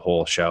baked into the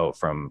whole show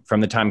from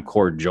the time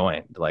Cord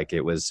joined. Like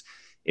it was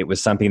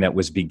something that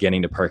was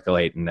beginning to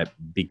percolate and that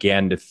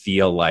began to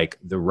feel like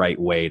the right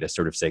way to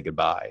sort of say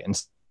goodbye. And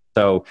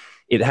so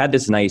it had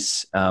this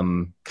nice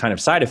kind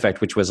of side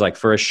effect, which was like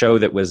for a show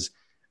that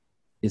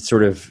it's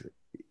sort of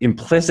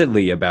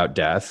implicitly about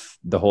death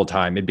the whole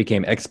time, it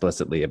became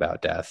explicitly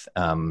about death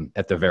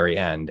at the very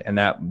end. And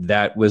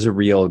that was a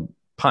real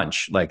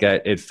punch. Like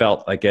it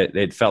felt like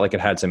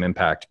it had some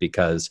impact,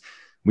 because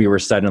we were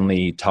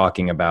suddenly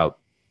talking about,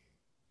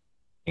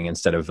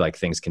 instead of like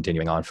things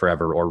continuing on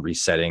forever or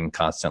resetting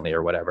constantly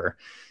or whatever.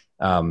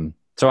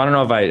 So I don't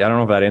know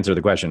if that answered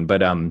the question,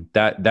 but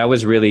that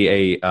was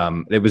really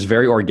it was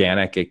very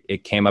organic.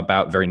 It came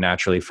about very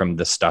naturally from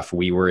the stuff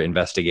we were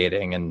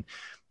investigating. And,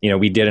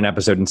 we did an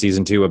episode in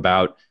season 2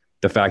 about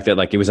the fact that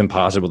like it was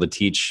impossible to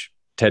teach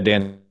Ted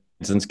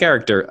Danson's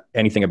character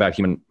anything about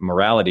human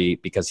morality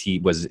because he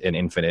was an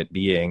infinite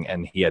being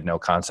and he had no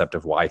concept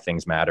of why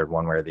things mattered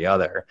one way or the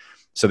other.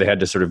 So they had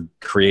to sort of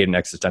create an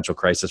existential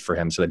crisis for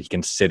him so that he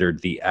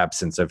considered the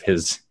absence of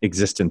his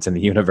existence in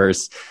the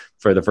universe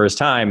for the first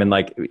time. And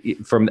like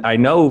I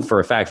know for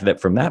a fact that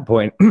from that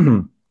point,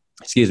 from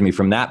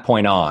that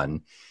point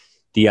on,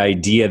 the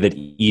idea that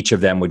each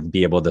of them would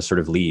be able to sort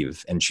of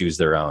leave and choose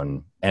their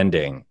own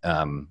ending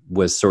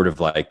was sort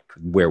of like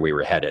where we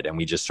were headed. And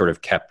we just sort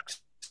of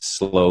kept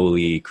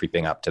slowly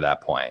creeping up to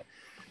that point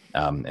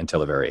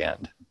until the very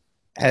end.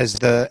 As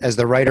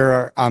the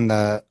writer on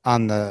the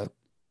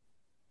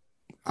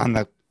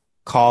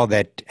call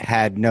that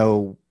had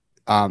no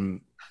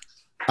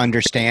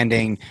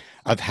understanding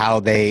of how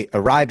they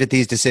arrived at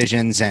these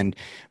decisions, and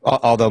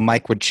although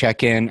Mike would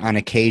check in on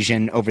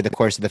occasion over the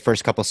course of the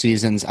first couple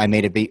seasons, I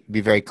made it be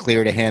very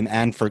clear to him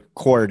and for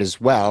Cord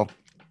as well,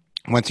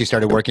 once he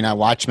started working on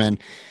Watchmen,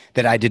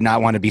 that I did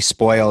not want to be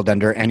spoiled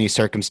under any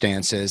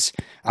circumstances.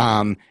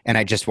 And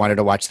I just wanted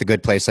to watch The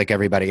Good Place like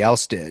everybody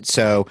else did.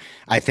 So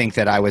I think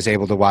that I was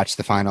able to watch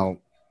the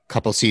final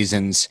couple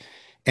seasons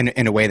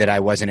in a way that I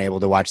wasn't able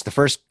to watch the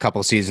first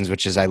couple seasons,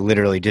 which is I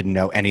literally didn't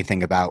know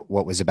anything about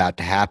what was about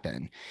to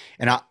happen.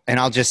 And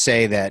I'll just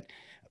say that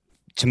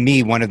to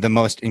me, one of the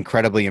most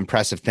incredibly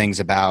impressive things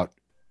about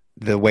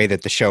the way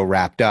that the show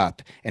wrapped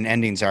up, and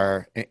endings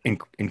are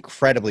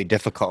incredibly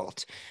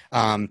difficult,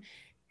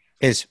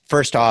 is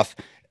first off,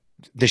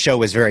 the show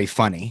was very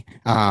funny.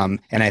 And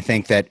I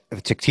think that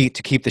to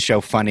keep the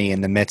show funny in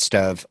the midst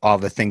of all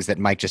the things that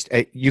Mike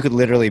you could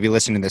literally be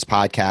listening to this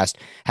podcast,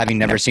 having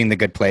never seen The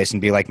Good Place,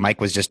 and be like, Mike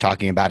was just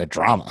talking about a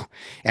drama.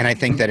 And I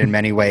think that in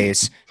many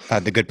ways,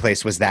 The Good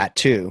Place was that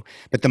too.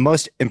 But the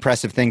most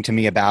impressive thing to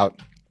me about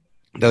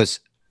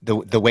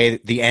the way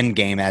the end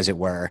game, as it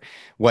were,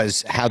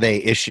 was how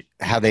they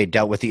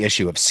dealt with the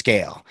issue of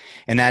scale.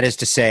 And that is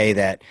to say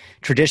that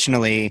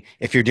traditionally,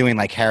 if you're doing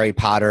like Harry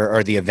Potter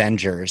or the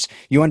Avengers,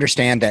 you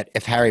understand that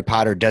if Harry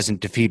Potter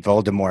doesn't defeat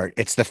Voldemort,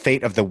 it's the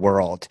fate of the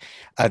world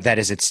that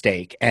is at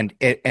stake. And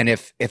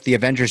if the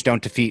Avengers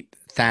don't defeat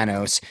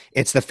Thanos,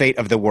 it's the fate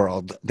of the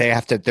world.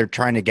 They're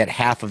trying to get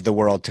half of the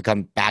world to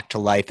come back to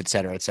life, et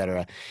cetera, et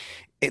cetera.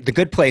 The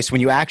Good Place,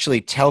 when you actually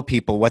tell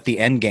people what the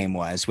end game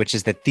was, which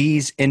is that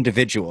these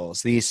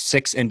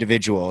 6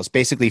 individuals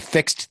basically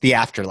fixed the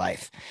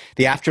afterlife.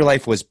 The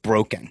afterlife was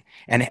broken.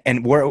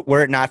 And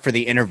were it not for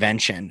the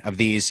intervention of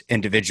these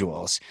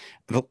individuals,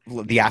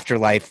 the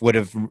afterlife would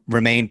have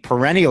remained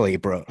perennially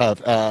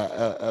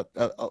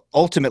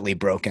ultimately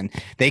broken.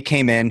 They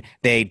came in,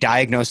 they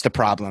diagnosed the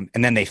problem,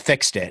 and then they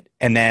fixed it.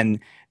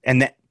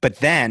 But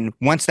then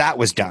once that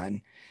was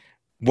done,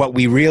 what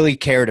we really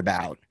cared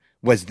about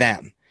was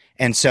them.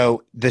 And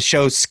so the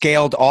show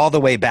scaled all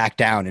the way back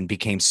down and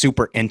became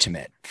super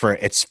intimate for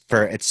its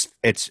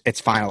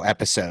final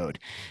episode.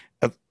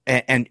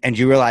 And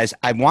you realize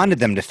I wanted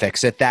them to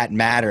fix it. That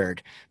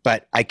mattered,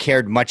 but I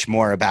cared much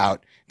more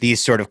about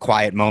these sort of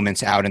quiet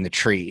moments out in the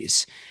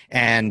trees.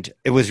 And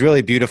it was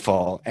really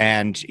beautiful.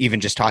 And even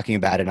just talking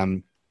about it,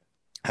 I'm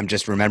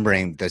just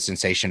remembering the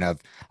sensation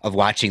of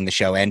watching the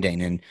show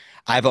ending. And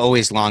I've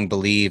always long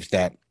believed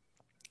that,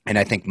 and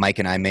I think Mike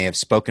and I may have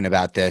spoken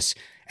about this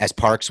as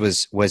Parks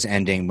was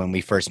ending when we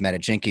first met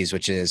at Jinkies,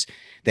 which is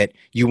that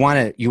you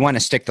want to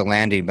stick the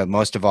landing, but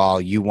most of all,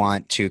 you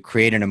want to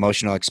create an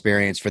emotional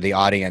experience for the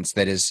audience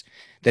that is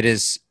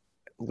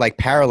like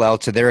parallel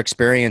to their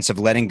experience of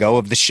letting go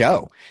of the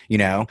show. You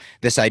know,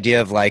 this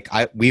idea of like,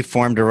 we've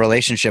formed a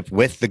relationship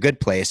with The Good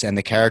Place and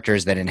the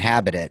characters that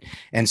inhabit it.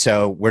 And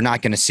so we're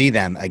not going to see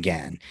them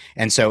again.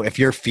 And so if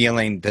you're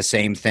feeling the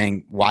same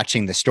thing,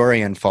 watching the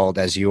story unfold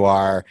as you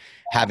are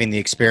having the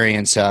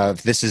experience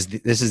of this is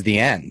the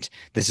end.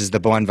 This is the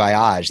bon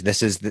voyage.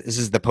 This is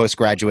the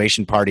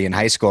post-graduation party in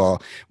high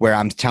school where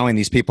I'm telling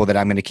these people that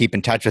I'm going to keep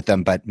in touch with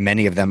them, but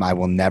many of them I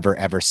will never,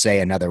 ever say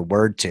another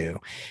word to.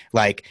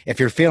 Like, if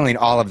you're feeling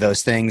all of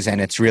those things and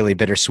it's really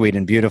bittersweet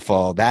and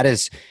beautiful, that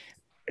is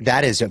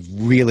a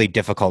really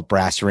difficult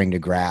brass ring to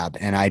grab.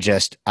 And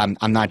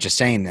I'm not just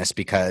saying this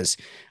because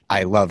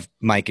I love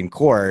Mike and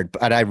Cord,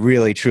 but I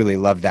really, truly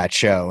love that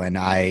show. And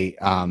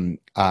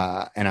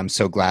I'm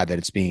so glad that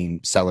it's being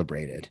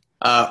celebrated.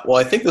 Well,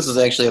 I think this is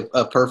actually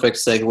a perfect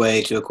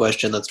segue to a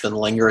question that's been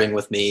lingering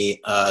with me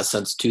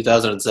since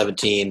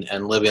 2017,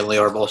 and Libby and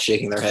Leo are both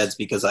shaking their heads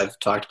because I've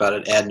talked about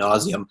it ad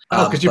nauseum.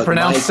 Because you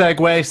pronounce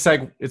segue.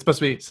 It's supposed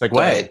to be segue.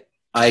 Right.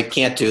 I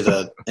can't do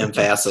the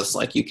emphasis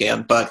like you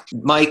can. But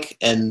Mike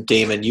and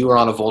Damon, you were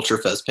on a Vulture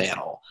Fest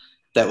panel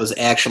that was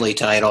actually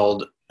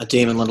titled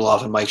Damon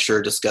Lindelof and Mike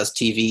Schur Discuss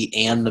TV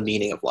and the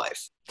Meaning of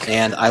Life.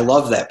 And I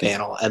love that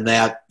panel. And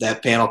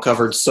that panel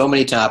covered so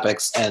many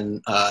topics.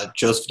 And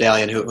Joseph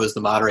Dalian, who was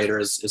the moderator,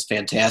 is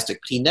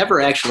fantastic. But he never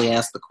actually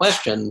asked the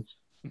question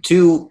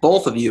to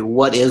both of you,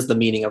 what is the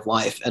meaning of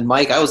life? And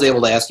Mike, I was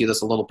able to ask you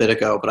this a little bit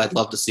ago, but I'd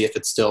love to see if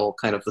it's still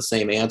kind of the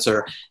same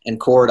answer. And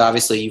Cord,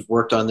 obviously you've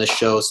worked on this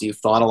show, so you've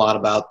thought a lot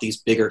about these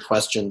bigger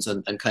questions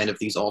and kind of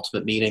these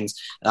ultimate meanings.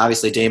 And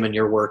obviously, Damon,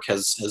 your work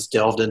has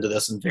delved into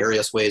this in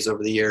various ways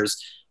over the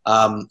years.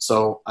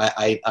 So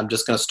I'm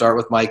just going to start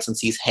with Mike, since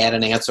he's had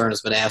an answer and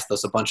has been asked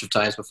this a bunch of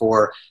times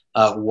before.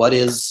 What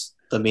is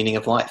the meaning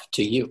of life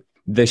to you?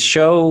 The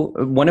show,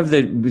 one of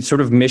the sort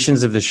of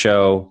missions of the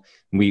show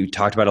we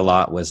talked about a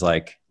lot was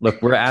like,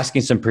 look, we're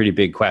asking some pretty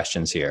big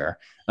questions here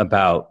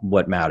about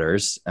what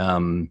matters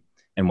and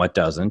what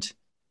doesn't.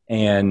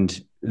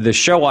 And the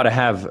show ought to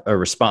have a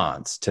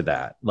response to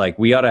that. Like,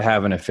 we ought to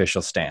have an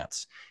official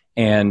stance.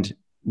 And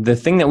the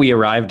thing that we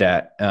arrived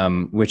at,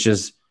 which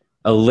is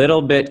a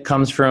little bit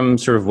comes from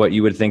sort of what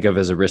you would think of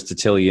as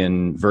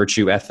Aristotelian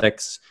virtue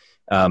ethics.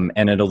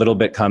 And it a little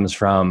bit comes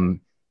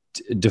from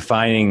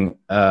defining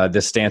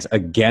the stance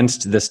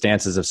against the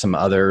stances of some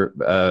other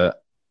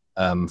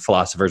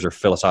philosophers or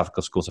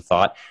philosophical schools of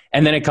thought.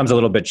 And then it comes a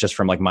little bit just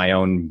from like my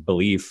own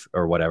belief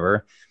or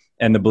whatever,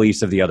 and the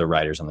beliefs of the other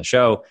writers on the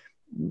show.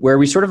 Where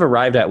we sort of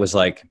arrived at was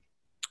like,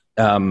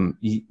 the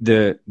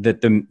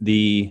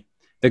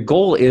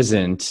goal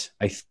isn't,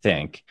 I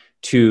think,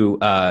 to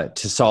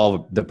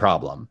solve the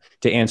problem,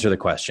 to answer the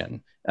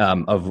question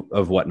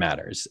of what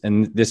matters.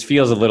 And this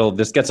gets a little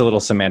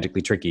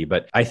semantically tricky,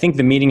 but I think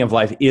the meaning of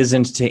life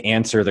isn't to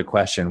answer the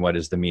question, what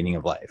is the meaning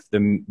of life? The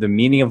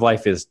meaning of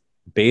life is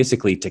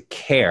basically to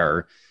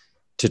care,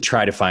 to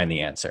try to find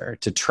the answer,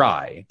 to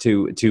try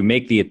to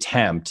make the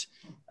attempt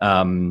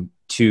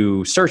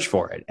to search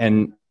for it.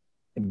 And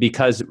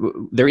because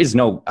there is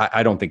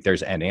I don't think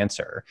there's an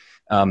answer.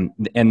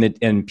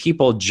 And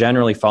people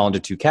generally fall into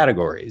two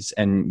categories.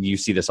 And you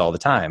see this all the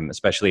time,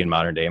 especially in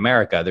modern day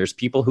America. There's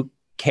people who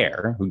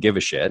care, who give a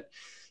shit,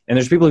 and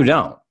there's people who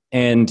don't.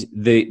 And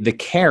the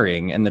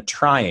caring and the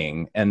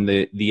trying and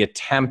the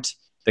attempt,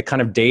 the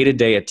kind of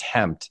day-to-day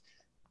attempt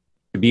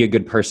to be a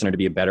good person or to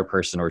be a better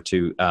person or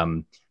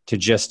to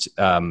just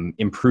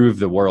improve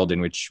the world in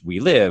which we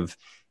live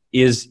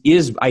is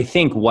I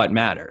think what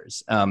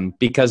matters,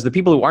 because the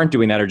people who aren't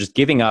doing that are just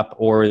giving up,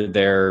 or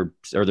they're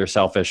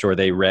selfish, or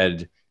they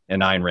read an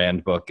Ayn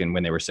Rand book and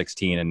when they were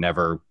 16 and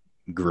never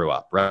grew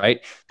up,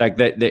 right? Like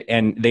that,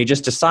 and they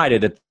just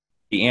decided that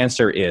the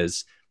answer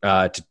is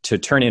to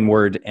turn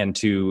inward and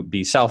to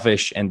be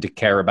selfish and to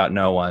care about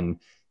no one.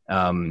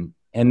 And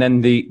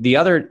then the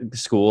other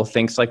school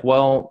thinks like,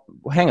 well,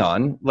 hang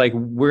on, like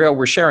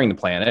we're sharing the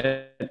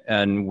planet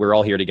and we're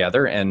all here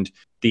together, and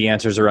the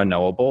answers are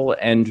unknowable.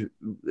 And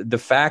the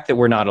fact that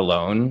we're not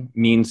alone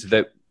means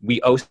that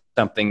we owe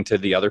something to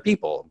the other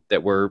people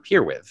that we're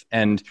here with.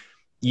 And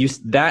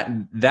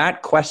that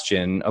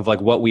question of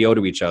like what we owe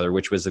to each other,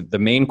 which was the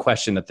main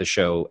question that the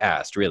show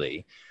asked,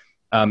 really,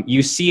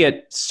 you see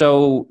it.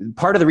 So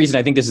part of the reason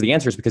I think this is the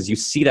answer is because you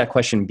see that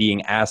question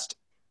being asked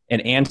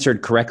and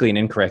answered correctly and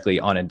incorrectly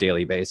on a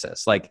daily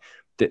basis. Like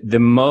the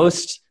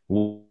most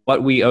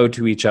what we owe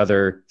to each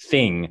other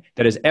thing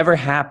that has ever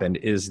happened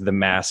is the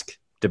mask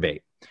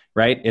debate,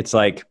 right? It's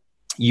like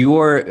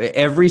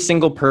every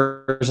single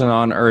person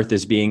on earth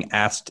is being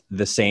asked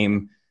the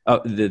same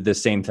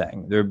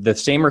thing. The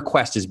same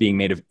request is being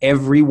made of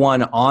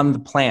everyone on the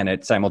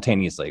planet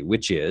simultaneously,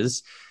 which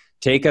is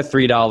take a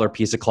 $3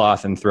 piece of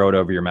cloth and throw it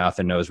over your mouth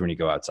and nose when you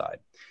go outside.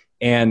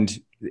 And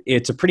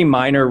it's a pretty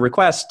minor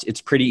request.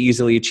 It's pretty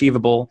easily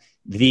achievable.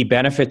 The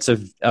benefits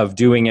of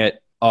doing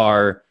it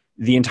are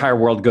the entire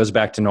world goes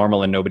back to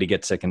normal and nobody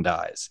gets sick and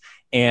dies.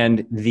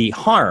 And the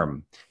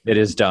harm that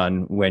is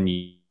done when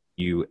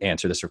you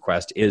answer this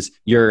request is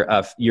your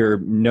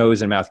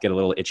nose and mouth get a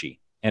little itchy,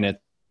 and it's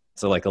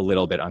like a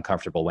little bit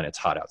uncomfortable when it's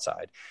hot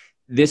outside.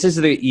 This is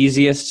the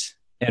easiest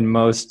and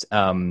most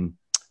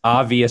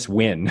obvious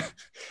win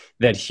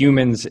that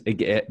humans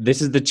get.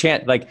 This is the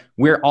chance, like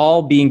we're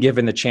all being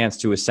given the chance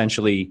to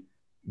essentially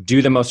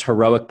do the most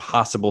heroic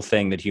possible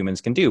thing that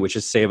humans can do, which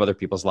is save other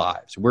people's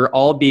lives. We're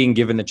all being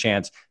given the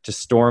chance to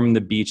storm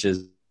the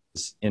beaches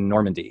in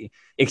Normandy,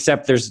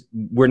 except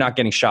we're not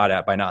getting shot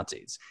at by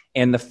Nazis.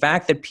 And the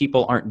fact that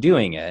people aren't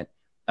doing it,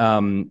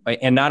 and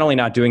not only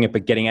not doing it,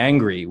 but getting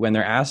angry when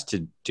they're asked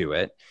to do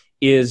it,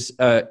 is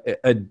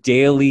a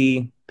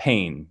daily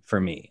pain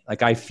for me.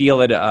 Like I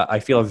feel it.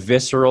 I feel a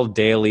visceral,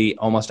 daily,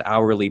 almost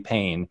hourly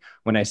pain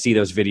when I see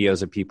those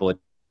videos of people at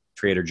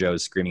Trader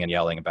Joe's screaming and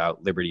yelling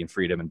about liberty and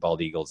freedom and bald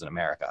eagles in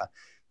America,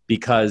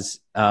 because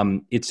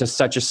it's just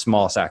such a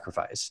small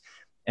sacrifice.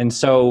 And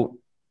so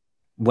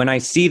when I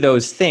see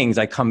those things,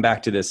 I come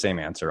back to this same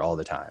answer all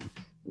the time.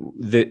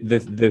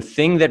 The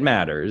thing that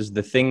matters,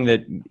 the thing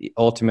that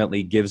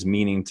ultimately gives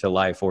meaning to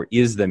life, or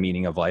is the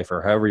meaning of life,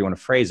 or however you want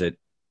to phrase it,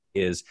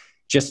 is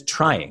just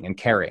trying and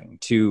caring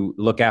to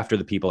look after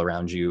the people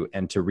around you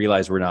and to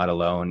realize we're not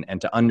alone, and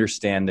to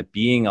understand that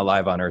being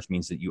alive on earth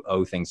means that you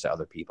owe things to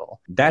other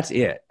people. That's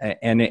it.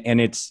 And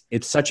it's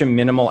such a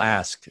minimal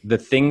ask. The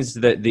things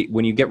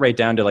when you get right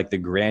down to like the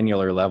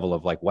granular level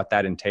of like what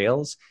that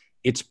entails,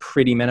 it's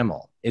pretty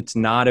minimal. It's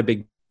not a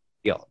big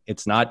deal.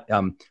 It's not,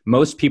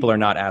 most people are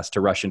not asked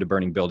to rush into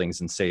burning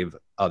buildings and save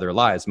other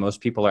lives.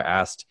 Most people are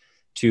asked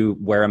to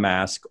wear a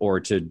mask, or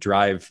to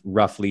drive,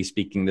 roughly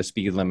speaking, the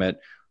speed limit,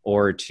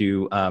 or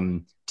to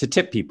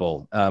tip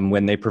people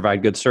when they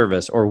provide good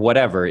service, or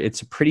whatever.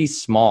 It's pretty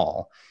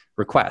small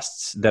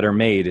requests that are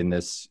made in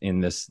this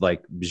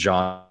like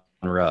genre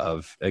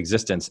of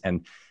existence.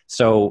 And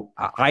so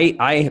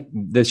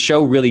the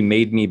show really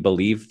made me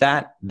believe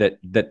that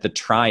the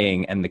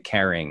trying and the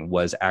caring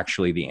was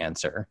actually the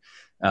answer.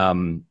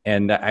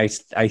 And I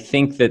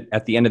think that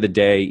at the end of the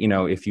day,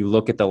 if you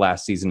look at the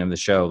last season of the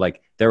show,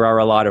 like there are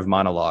a lot of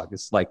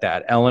monologues like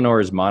that.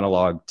 Eleanor's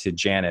monologue to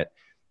Janet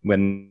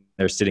when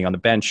they're sitting on the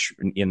bench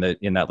in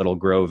that little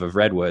grove of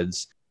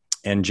redwoods,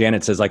 and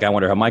Janet says, like, I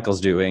wonder how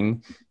Michael's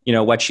doing.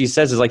 What she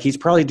says is like, he's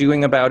probably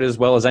doing about as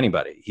well as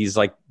anybody. He's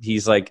like,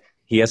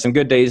 he has some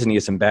good days and he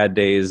has some bad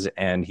days,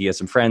 and he has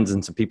some friends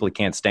and some people he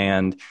can't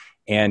stand,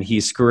 and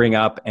he's screwing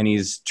up and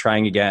he's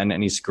trying again,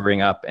 and he's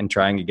screwing up and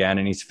trying again,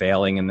 and he's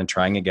failing and then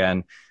trying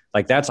again.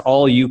 Like that's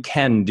all you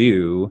can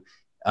do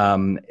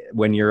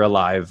when you're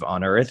alive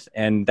on Earth.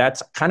 And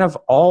that's kind of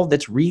all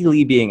that's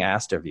really being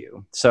asked of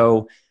you.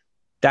 So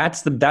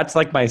that's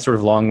like my sort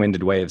of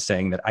long-winded way of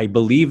saying that I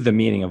believe the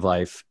meaning of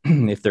life,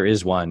 if there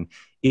is one,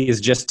 is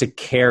just to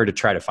care to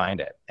try to find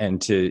it, and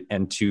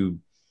to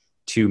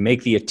to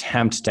make the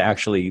attempt to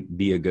actually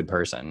be a good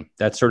person.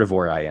 That's sort of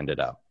where I ended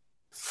up.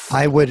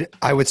 I would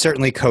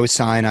certainly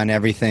co-sign on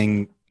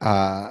everything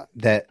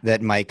that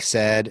Mike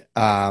said.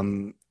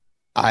 That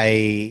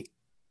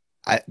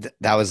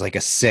was like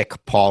a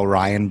sick Paul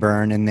Ryan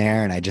burn in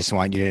there, and I just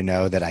want you to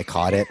know that I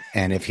caught it.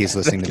 And if he's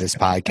listening to this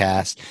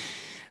podcast,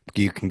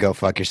 you can go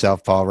fuck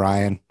yourself, Paul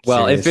Ryan.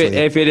 Well, Seriously.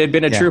 if it had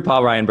been a true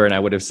Paul Ryan burn, I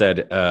would have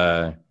said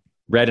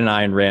read an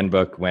Ayn Rand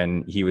book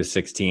when he was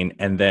 16,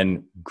 and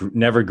then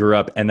never grew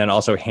up, and then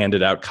also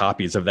handed out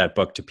copies of that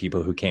book to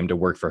people who came to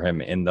work for him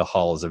in the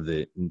halls of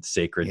the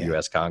sacred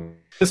U.S. Congress.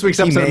 This week's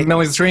episode of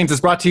Millions of Screens is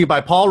brought to you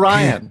by Paul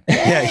Ryan.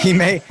 Yeah,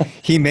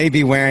 he may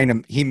be wearing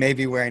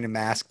a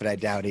mask, but I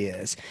doubt he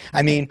is.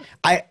 I mean,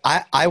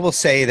 I will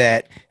say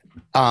that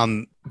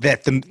oddly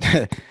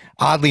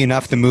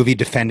enough, the movie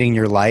Defending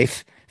Your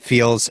Life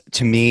feels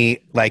to me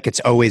like it's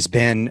always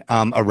been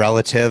a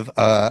relative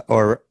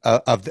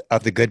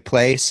of the Good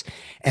Place,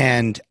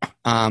 and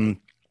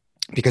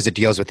because it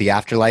deals with the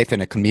afterlife in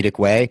a comedic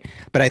way.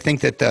 But I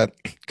think that the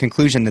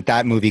conclusion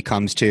that movie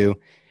comes to,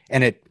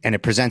 and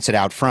it presents it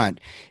out front,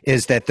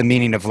 is that the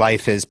meaning of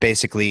life is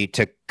basically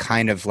to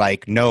kind of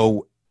like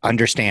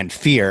understand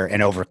fear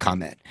and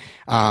overcome it.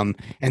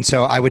 And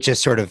so I would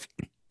just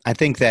I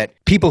think that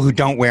people who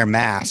don't wear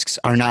masks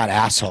are not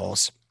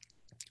assholes.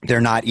 They're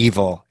not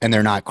evil, and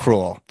they're not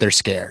cruel. They're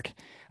scared.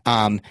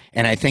 And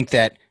I think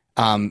that,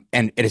 and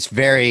it's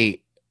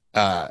very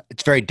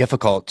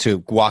difficult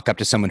to walk up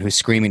to someone who's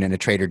screaming in a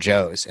Trader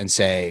Joe's and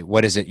say,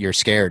 what is it you're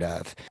scared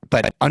of?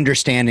 But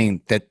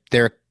understanding that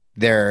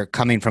they're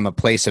coming from a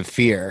place of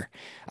fear,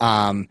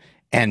 and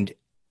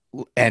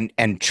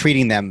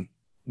treating them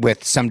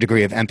with some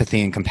degree of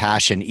empathy and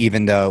compassion,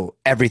 even though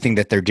everything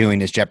that they're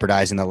doing is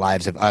jeopardizing the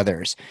lives of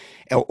others,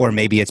 or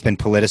maybe it's been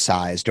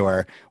politicized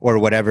or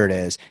whatever it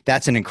is.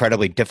 That's an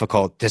incredibly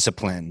difficult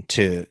discipline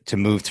to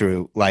move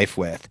through life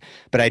with.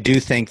 But I do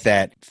think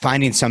that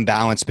finding some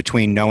balance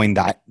between knowing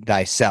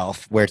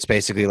thyself, where it's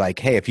basically like,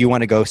 hey, if you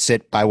want to go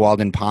sit by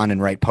Walden Pond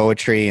and write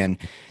poetry, and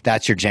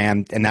that's your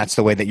jam, and that's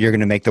the way that you're going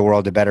to make the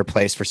world a better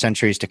place for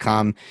centuries to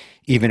come,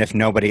 even if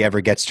nobody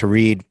ever gets to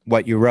read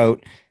what you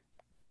wrote,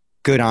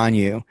 good on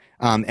you.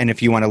 And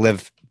if you want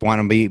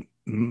to be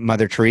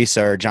Mother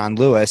Teresa or John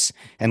Lewis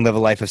and live a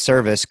life of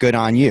service, good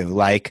on you.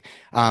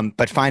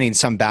 But finding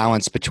some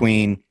balance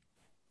between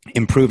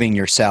improving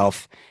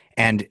yourself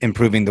and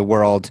improving the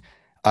world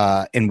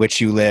in which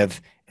you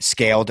live,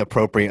 scaled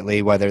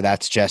appropriately, whether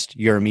that's just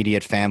your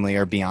immediate family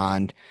or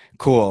beyond,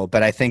 cool.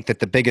 But I think that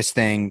the biggest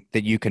thing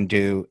that you can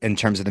do in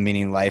terms of the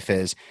meaning of life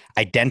is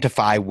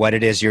identify what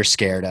it is you're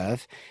scared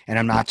of. And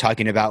I'm not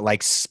talking about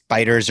like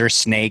spiders or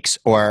snakes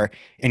or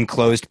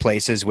enclosed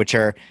places, which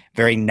are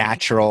very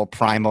natural,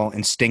 primal,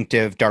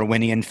 instinctive,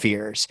 Darwinian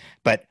fears.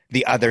 But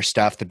the other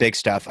stuff, the big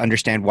stuff,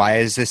 understand, why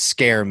does this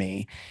scare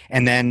me?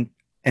 And then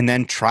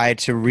try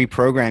to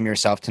reprogram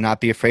yourself to not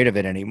be afraid of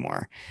it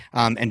anymore.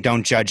 And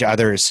don't judge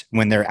others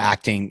when they're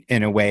acting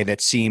in a way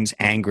that seems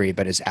angry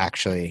but is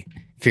actually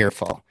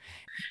fearful.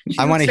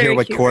 I want to hear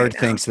what Cord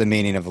thinks the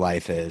meaning of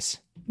life is.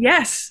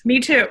 Yes, me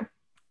too.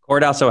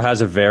 Cord also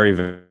has a very,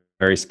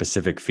 very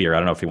specific fear. I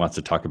don't know if he wants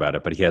to talk about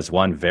it, but he has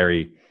one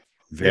very,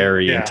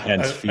 very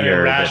intense fear. An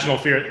irrational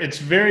fear. It's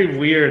very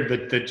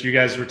weird that you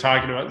guys were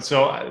talking about.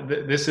 So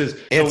this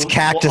is... It's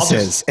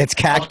cactuses. It's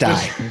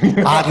cacti.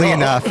 Oddly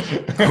enough,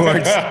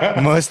 Cord's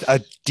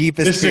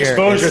deepest this fear. This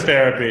exposure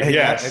therapy,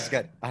 yes. It's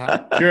good.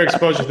 Pure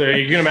exposure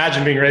therapy. You can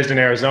imagine being raised in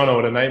Arizona.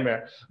 What a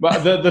nightmare.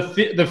 But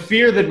the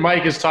fear that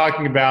Mike is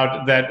talking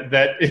about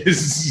that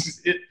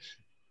is...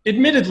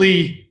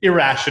 admittedly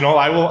irrational.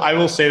 I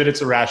will say that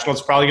it's irrational.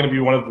 It's probably going to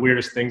be one of the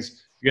weirdest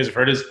things you guys have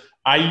heard is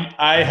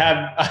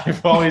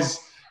I've always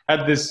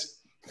had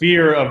this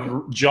fear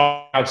of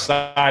jogging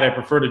outside. I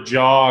prefer to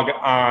jog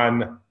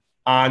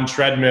on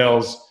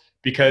treadmills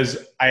because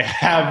I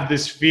have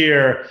this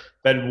fear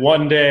that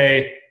one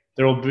day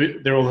there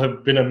will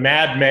have been a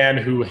madman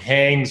who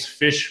hangs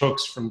fish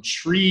hooks from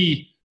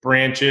tree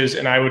branches,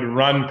 and I would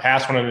run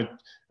past one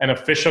and a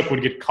fish hook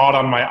would get caught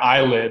on my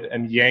eyelid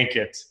and yank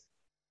it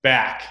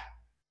back.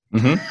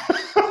 Mm-hmm.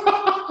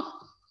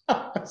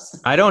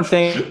 I don't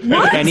think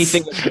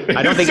anything.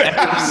 I don't think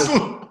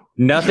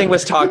nothing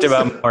was talked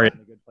about more in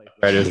the Good Place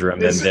writers' room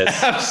than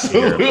this.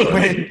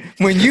 Absolutely.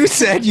 When you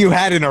said you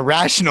had an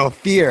irrational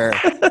fear,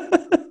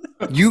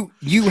 you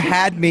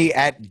had me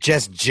at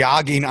just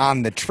jogging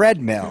on the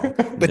treadmill,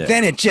 but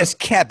then it just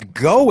kept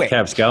going.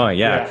 Kept going,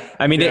 yeah.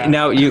 I mean,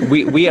 now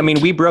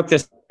we broke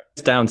this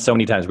down so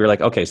many times. We were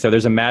like, okay, so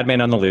there's a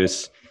madman on the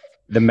loose.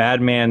 The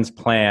madman's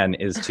plan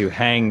is to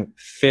hang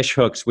fish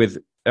hooks with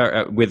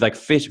like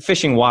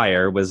fishing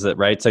wire, was it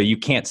right? So you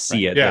can't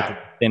see it. Yeah. Like a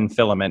thin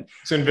filament.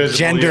 It's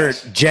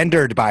invisible.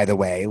 Gendered, by the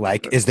way.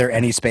 Like, is there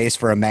any space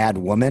for a mad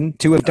woman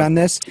to have done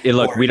this?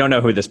 Look, we don't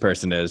know who this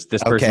person is.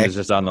 This person is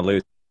just on the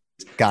loose.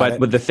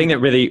 But the thing that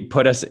really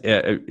put us,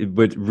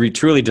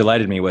 truly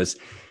delighted me was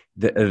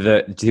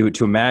to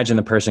imagine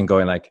the person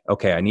going like,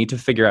 okay, I need to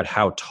figure out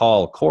how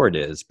tall Cord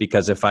is,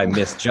 because if I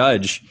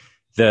misjudge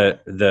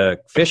the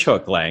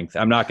fishhook length,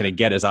 I'm not going to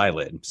get his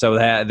eyelid. So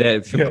that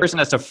the person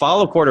has to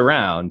follow Cord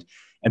around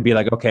and be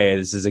like, okay,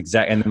 this is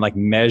exact, and then like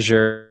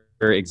measure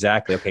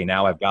exactly. Okay,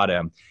 now I've got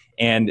him.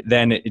 And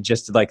then it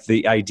just like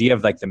the idea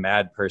of like the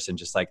mad person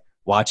just like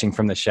watching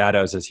from the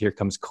shadows as here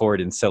comes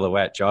Cord in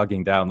silhouette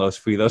jogging down Los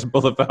Feliz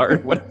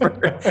Boulevard,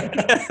 whatever,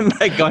 and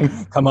like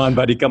going, come on,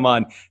 buddy, come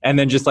on. And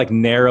then just like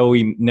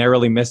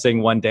narrowly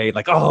missing one day,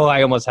 like, oh,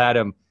 I almost had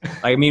him.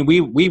 I mean,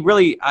 we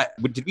really,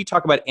 did we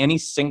talk about any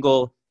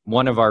single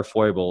one of our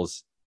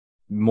foibles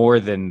more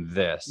than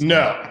this?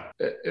 No,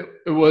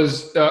 it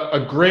was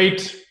a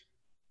great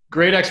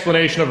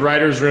explanation of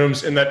writers'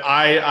 rooms in that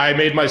I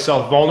made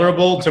myself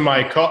vulnerable to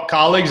my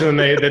colleagues, and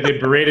they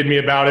berated me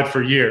about it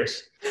for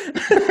years.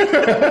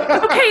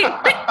 Okay,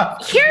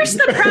 but here's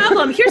the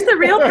problem. Here's the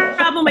real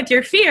problem with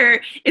your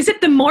fear is that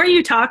the more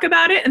you talk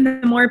about it and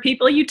the more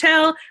people you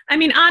tell, I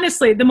mean,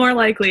 honestly, the more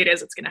likely it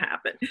is it's going to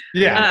happen.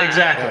 Yeah,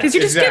 exactly. Because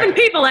you're just giving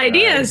people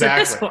ideas at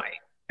this point.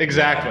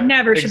 Exactly.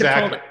 Never should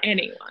have told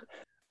anyone.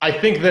 I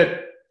think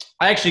that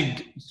I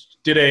actually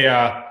did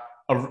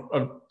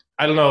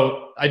I don't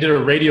know, I did a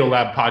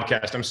Radiolab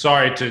podcast. I'm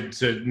sorry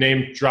to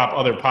name drop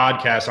other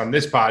podcasts on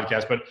this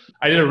podcast, but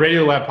I did a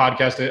Radiolab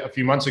podcast a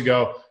few months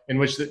ago in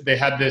which they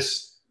had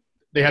this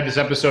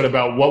episode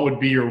about what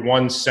would be your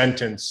one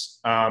sentence.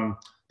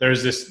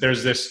 There's this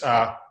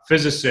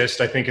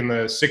physicist, I think in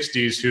the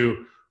 60s,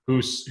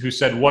 who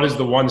said, what is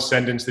the one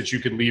sentence that you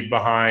could leave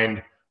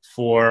behind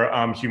for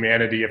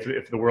humanity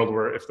if the world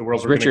were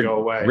going to go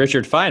away?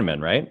 Richard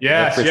Feynman, right?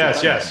 Yes.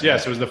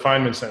 It was the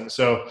Feynman sentence.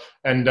 So,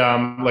 and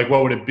like,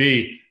 what would it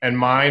be? And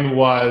mine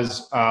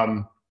was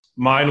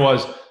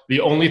the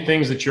only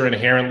things that you're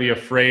inherently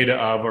afraid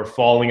of are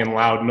falling and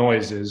loud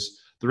noises.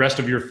 The rest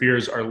of your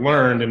fears are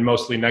learned and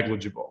mostly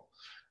negligible.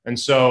 And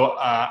so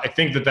I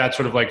think that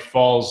sort of like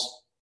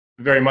falls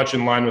very much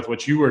in line with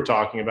what you were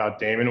talking about,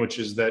 Damon, which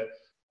is that,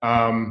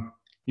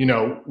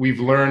 we've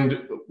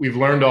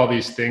learned all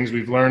these things.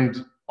 We've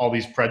learned all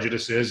these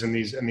prejudices and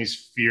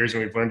these fears,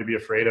 and we've learned to be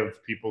afraid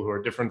of people who are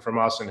different from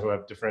us and who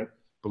have different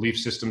belief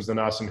systems than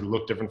us and who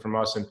look different from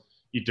us and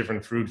eat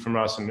different food from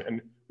us.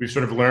 And we've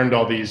sort of learned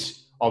all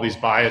these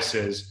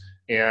biases.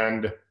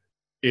 And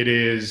it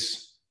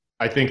is,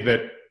 I think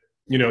that,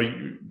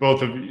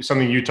 both of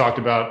something you talked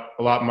about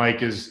a lot,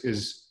 Mike,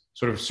 is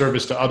sort of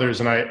service to others.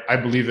 And I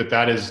believe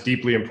that is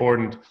deeply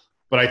important.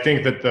 But I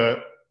think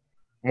that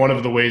one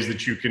of the ways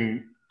that you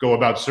can go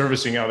about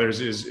servicing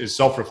others is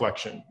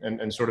self-reflection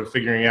and sort of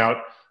figuring out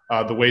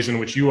the ways in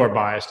which you are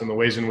biased and the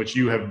ways in which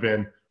you have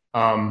been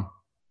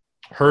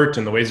hurt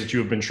and the ways that you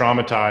have been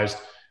traumatized,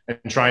 and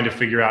trying to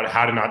figure out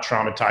how to not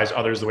traumatize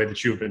others the way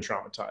that you have been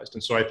traumatized.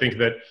 And so I think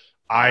that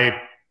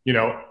I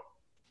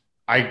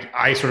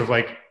sort of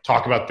like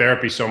talk about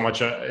therapy so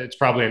much. It's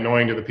probably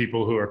annoying to the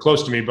people who are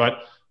close to me, but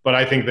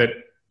I think that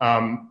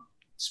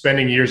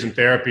spending years in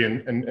therapy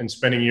and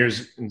spending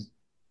years in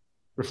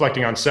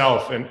reflecting on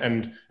self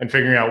and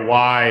figuring out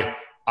why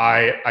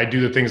I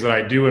do the things that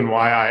I do and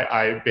why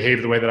I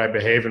behave the way that I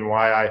behave and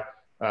why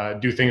I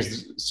do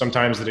things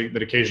sometimes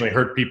that occasionally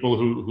hurt people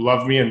who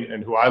love me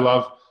and who I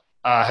love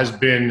has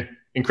been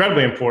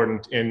incredibly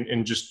important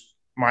in just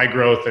my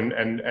growth and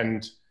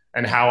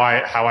how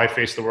I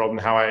face the world and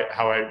how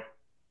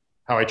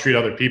I treat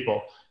other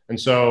people. And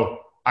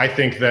so I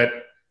think that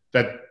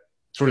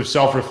sort of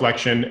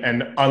self-reflection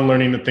and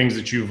unlearning the things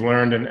that you've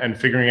learned and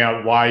figuring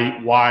out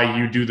why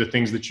you do the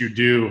things that you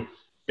do,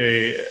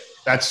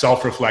 that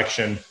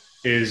self-reflection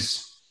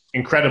is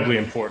incredibly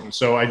important.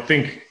 So I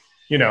think,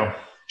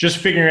 just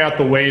figuring out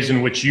the ways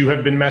in which you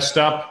have been messed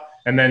up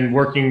and then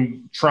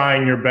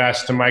trying your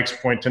best, to Mike's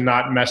point, to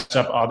not mess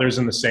up others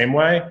in the same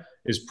way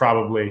is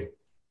probably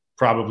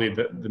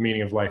the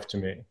meaning of life to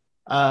me.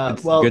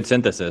 Good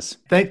synthesis.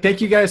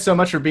 Thank you guys so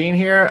much for being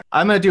here.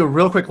 I'm going to do a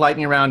real quick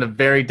lightning round of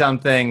very dumb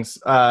things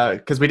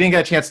because we didn't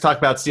get a chance to talk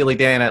about Steely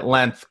Dan at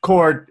length.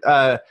 Cord,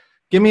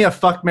 give me a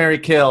fuck, marry,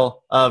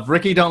 kill of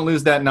Ricky Don't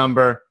Lose That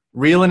Number,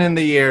 Reelin' in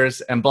the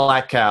Years, and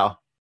Black Cow.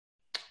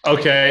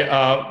 Okay,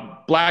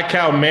 Black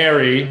Cow,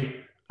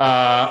 Mary.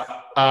 Fuck.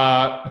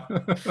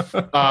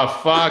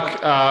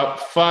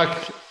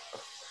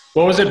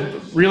 What was it?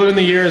 Reelin' in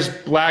the Years,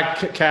 Black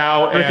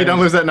Cow. Ricky Don't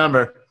Lose That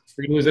Number.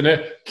 Losing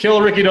it.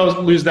 Kill Ricky Don't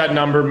Lose That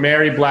Number.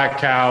 Marry Black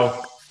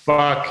Cow.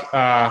 Fuck.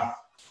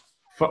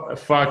 What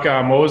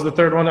was the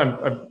third one?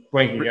 I'm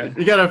blanking again.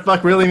 You gotta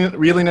fuck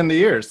reeling in the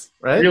years,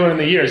 right? Reeling in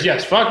the Years.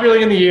 Yes. Fuck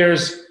Reeling in the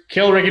Years.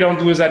 Kill Ricky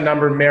Don't Lose That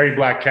Number. Marry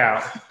Black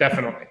Cow.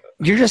 Definitely.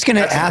 You're just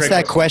gonna ask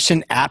that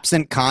question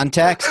absent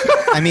context?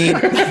 I mean,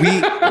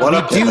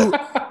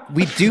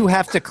 we do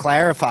have to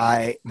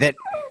clarify that.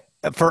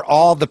 For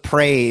all the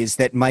praise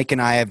that Mike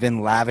and I have been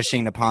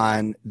lavishing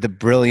upon the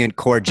brilliant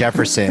Cord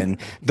Jefferson,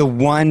 the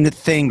one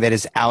thing that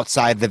is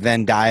outside the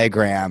Venn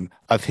diagram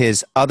of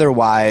his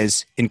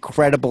otherwise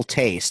incredible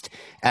taste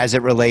as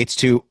it relates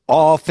to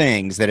all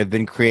things that have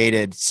been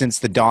created since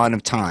the dawn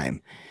of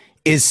time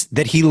is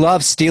that he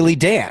loves Steely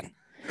Dan.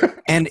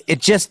 And it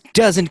just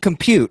doesn't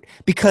compute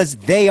because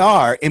they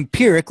are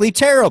empirically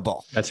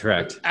terrible. That's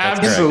correct.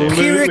 Absolutely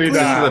Empirically not.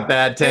 This is a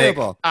bad take.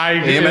 Terrible.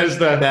 It is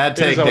Bad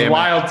take, it is a Damon.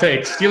 wild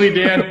take. Steely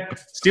Dan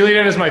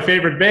is my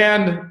favorite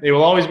band. They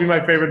will always be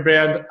my favorite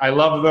band. I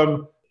love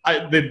them.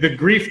 The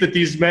grief that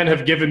these men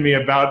have given me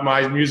about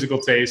my musical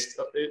taste,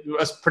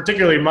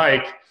 particularly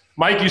Mike.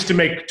 Mike used to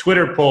make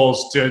Twitter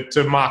polls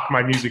to mock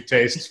my music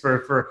tastes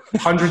for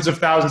hundreds of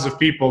thousands of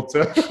people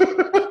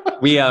to.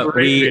 We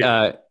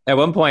at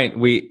one point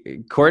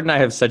Cord and I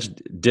have such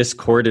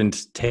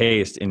discordant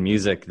taste in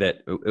music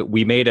that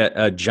we made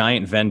a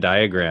giant Venn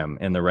diagram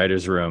in the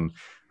writer's room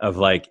of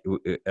like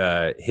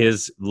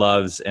his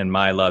loves and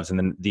my loves, and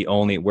then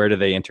where do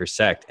they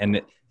intersect?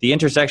 And the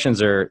intersections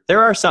there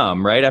are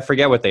some, right? I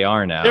forget what they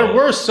are now. There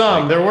were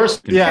some.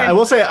 Yeah, I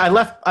will say I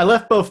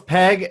left both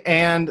Peg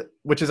and,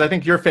 which is I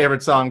think your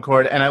favorite song,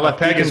 Cord, and I left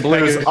Deacon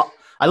Blues.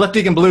 I left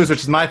Deacon Blues, which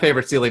is my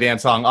favorite Steely Dan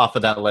song, off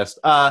of that list.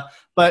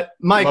 But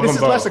Mike, Love this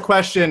them is less both. a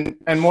question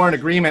and more an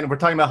agreement. We're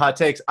talking about hot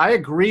takes. I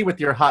agree with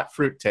your hot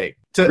fruit take.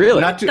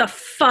 Really? The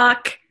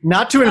fuck?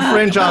 Not to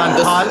infringe on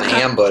This is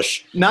an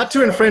ambush. Not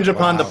to infringe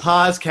upon the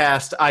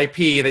Pozcast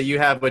IP that you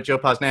have with Joe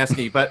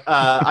Posnanski, but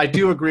I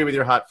do agree with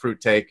your hot fruit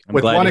take, I'm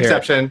with glad one to hear it.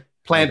 exception: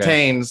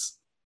 plantains.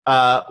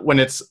 When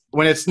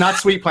it's not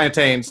sweet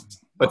plantains,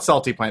 but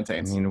salty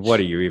plantains. I mean, what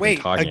are you even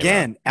talking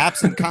again,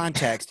 absent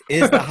context,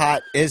 is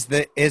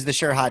the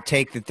sure hot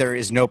take that there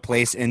is no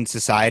place in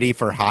society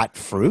for hot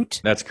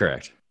fruit? That's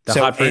correct. The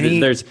So hot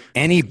fruit, there's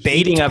any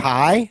baked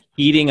pie?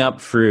 Eating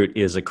up fruit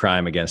is a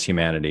crime against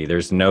humanity.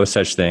 There's no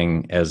such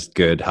thing as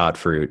good hot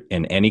fruit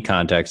in any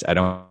context. I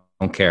don't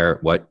care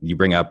what you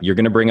bring up. You're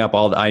going to bring up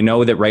I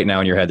know that right now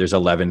in your head there's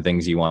 11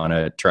 things you want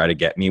to try to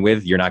get me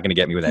with. You're not going to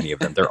get me with any of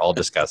them. They're all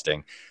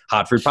disgusting.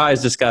 Hot fruit pie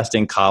is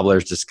disgusting.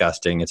 Cobbler's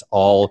disgusting. It's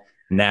all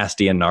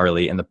nasty and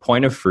gnarly. And the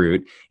point of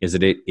fruit is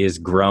that it is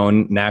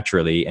grown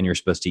naturally and you're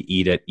supposed to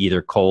eat it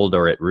either cold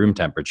or at room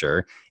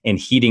temperature, and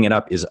heating it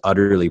up is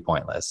utterly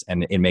pointless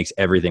and it makes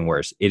everything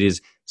worse.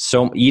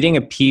 Eating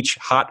a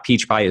hot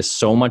peach pie is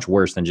so much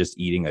worse than just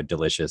eating a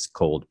delicious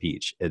cold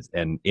peach.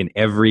 And in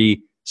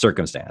every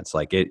circumstance,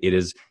 like it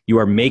is, you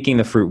are making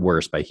the fruit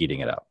worse by heating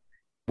it up.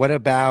 What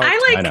about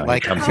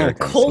cold fruit?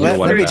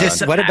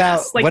 What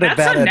about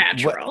that's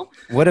unnatural.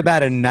 What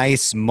about a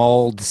nice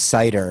mulled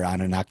cider on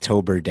an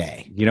October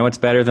day? You know what's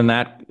better than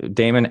that,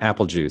 Damon?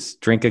 Apple juice.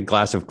 Drink a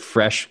glass of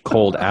fresh,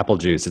 cold apple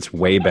juice. It's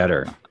way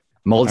better.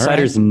 Mulled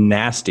cider's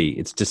nasty.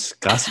 It's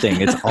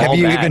disgusting. It's all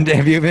bad.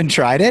 Have you even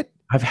tried it?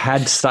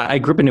 I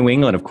grew up in New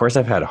England. Of course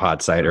I've had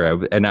hot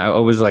cider. And I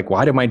was like,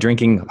 why am I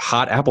drinking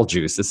hot apple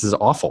juice? This is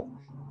awful.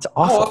 It's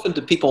awful. How often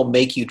do people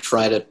make you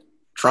try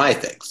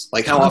things?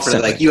 Like how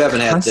often, like you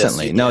haven't had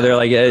Constantly. this? No, they're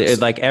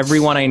like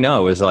everyone I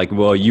know is like,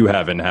 well, you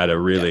haven't had a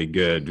really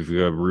good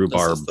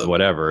rhumbarb,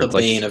 whatever. The it's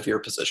bane like, of your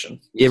position.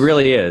 It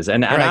really is,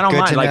 and I don't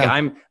mind. Like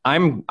know.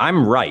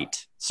 I'm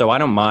right, so I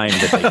don't mind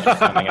that they keep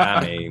coming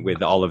at me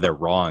with all of their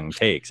wrong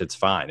takes. It's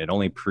fine. It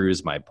only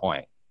proves my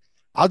point.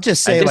 I'll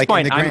just say, like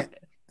in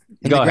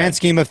the grand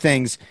scheme of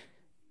things,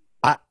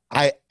 I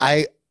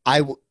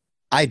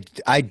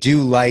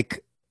do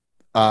like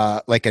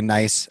a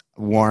nice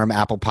warm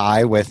apple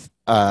pie with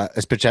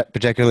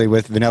particularly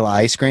with vanilla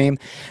ice cream.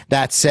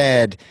 That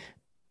said,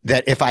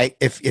 that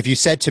if you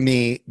said to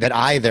me that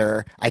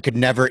either I could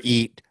never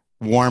eat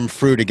warm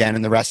fruit again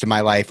in the rest of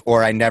my life,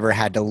 or I never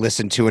had to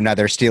listen to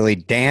another Steely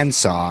Dan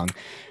song,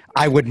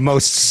 I would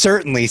most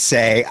certainly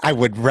say I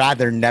would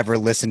rather never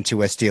listen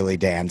to a Steely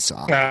Dan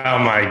song. Oh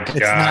my God.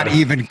 It's not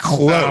even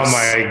close. Oh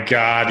my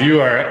God.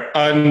 You are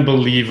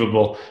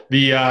unbelievable.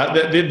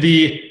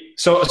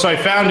 So I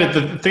found it,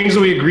 the things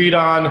that we agreed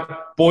on,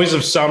 Boys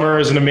of Summer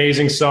is an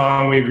amazing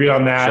song. We agreed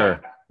on that.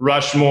 Sure.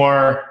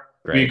 Rushmore.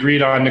 Great. We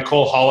agreed on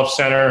Nicole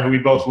Holofcener, who we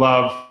both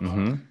love.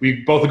 Mm-hmm.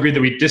 We both agreed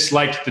that we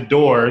disliked The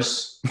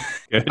Doors.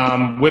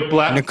 Nicole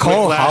Whiplash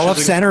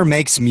Holofcener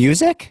makes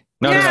music?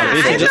 No.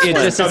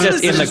 It's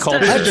just in the culture.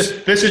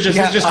 This is just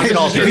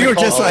if you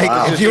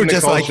were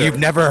just like you've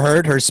never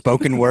heard her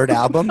spoken word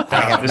album,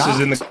 this is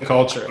in the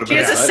culture. She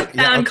has a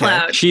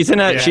SoundCloud. Okay. She's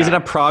in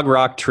a prog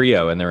rock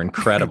trio, and they're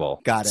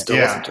incredible. Got it. Still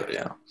listen to it,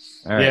 yeah.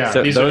 All right. Yeah,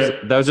 So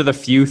those are the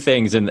few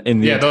things in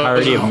the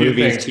entirety of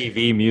movies, things.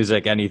 TV,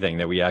 music, anything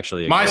that we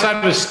actually. My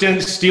side was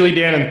Steely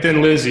Dan and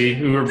Thin Lizzy,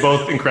 who were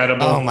both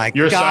incredible. Oh my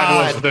Your God.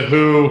 side was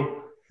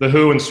The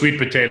Who and Sweet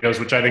Potatoes,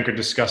 which I think are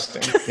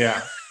disgusting.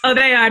 Yeah. Oh,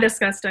 they are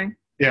disgusting.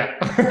 Yeah.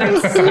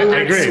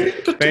 I agree.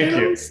 Thank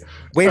you.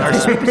 Wait, are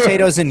sweet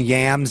potatoes and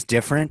yams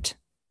different?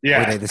 Yeah.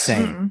 Or are they the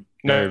same?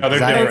 No, they're Both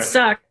Both different.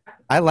 suck.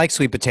 I like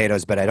sweet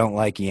potatoes, but I don't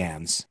like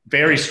yams.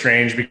 Very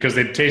strange because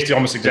they taste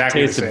almost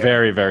exactly the Tastes same.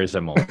 very, very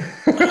similar.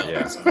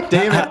 Yeah.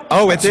 David,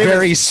 It's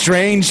very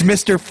strange,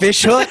 Mr.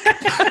 Fishhook.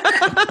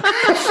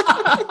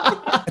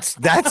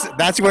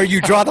 that's where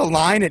you draw the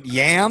line at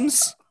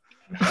yams.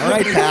 All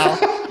right, pal.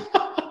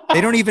 They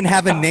don't even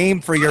have a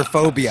name for your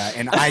phobia,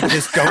 and I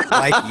just don't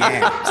like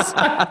yams.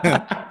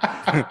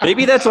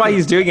 Maybe that's why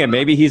he's doing it.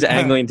 Maybe he's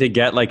angling to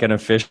get like an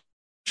official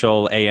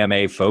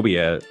AMA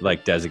phobia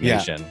like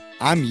designation.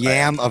 I'm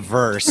yam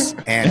averse,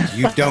 and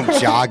you don't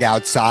jog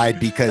outside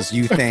because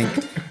you think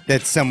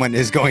that someone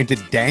is going to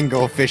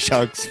dangle fish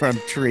hooks from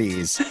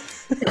trees.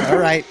 All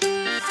right.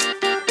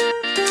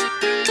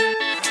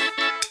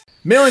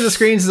 Millions of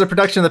Screens is a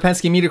production of the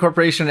Penske Media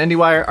Corporation and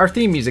IndieWire. Our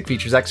theme music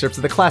features excerpts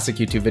of the classic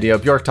YouTube video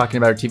of Bjork talking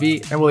about her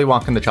TV and Willy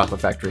Wonka and the Chocolate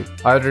Factory.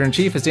 Our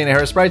editor-in-chief is Dana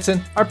Harris-Brightson,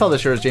 our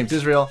publisher is James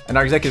Israel, and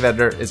our executive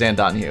editor is Ann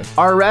Donahue.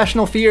 Our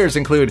irrational fears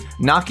include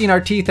knocking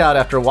our teeth out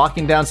after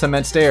walking down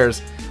cement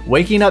stairs,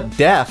 waking up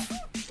deaf,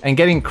 and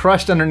getting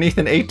crushed underneath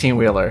an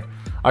 18-wheeler.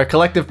 Our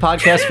collective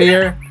podcast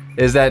fear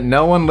is that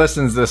no one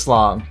listens this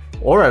long,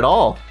 or at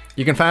all.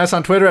 You can find us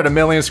on Twitter at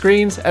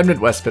 @1,000,000screens, at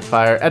Midwest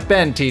Spitfire, at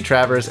Ben T.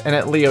 Travers, and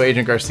at Leo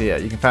Agent Garcia.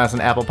 You can find us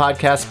on Apple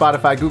Podcasts,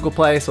 Spotify, Google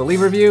Play, so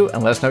leave a review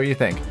and let us know what you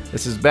think.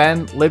 This is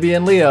Ben, Libby,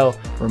 and Leo.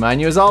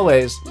 Remind you as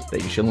always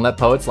that you shouldn't let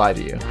poets lie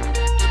to you.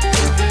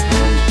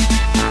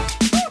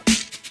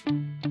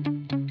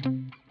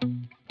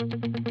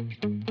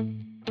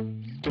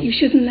 You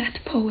shouldn't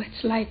let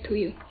poets lie to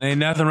you. Ain't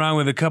nothing wrong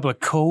with a couple of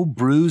cold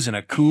brews and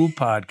a cool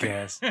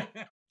podcast.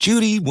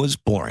 Judy was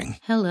boring.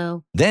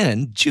 Hello.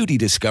 Then Judy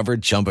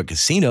discovered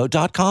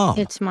ChumbaCasino.com.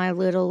 It's my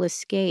little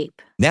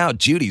escape. Now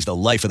Judy's the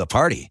life of the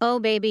party. Oh,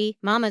 baby,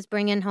 mama's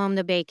bringing home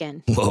the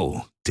bacon.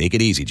 Whoa, take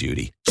it easy,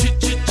 Judy.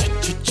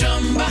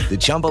 The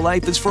Chumba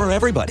life is for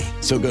everybody.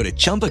 So go to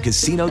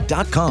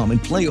ChumbaCasino.com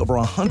and play over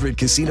 100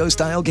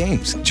 casino-style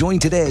games. Join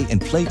today and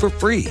play for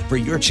free for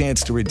your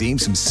chance to redeem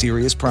some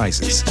serious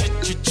prizes.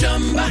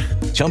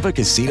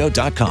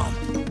 ChumbaCasino.com.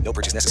 No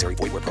purchase necessary.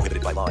 Void where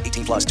prohibited by law.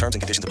 18+ terms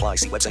and conditions apply.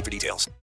 See website for details.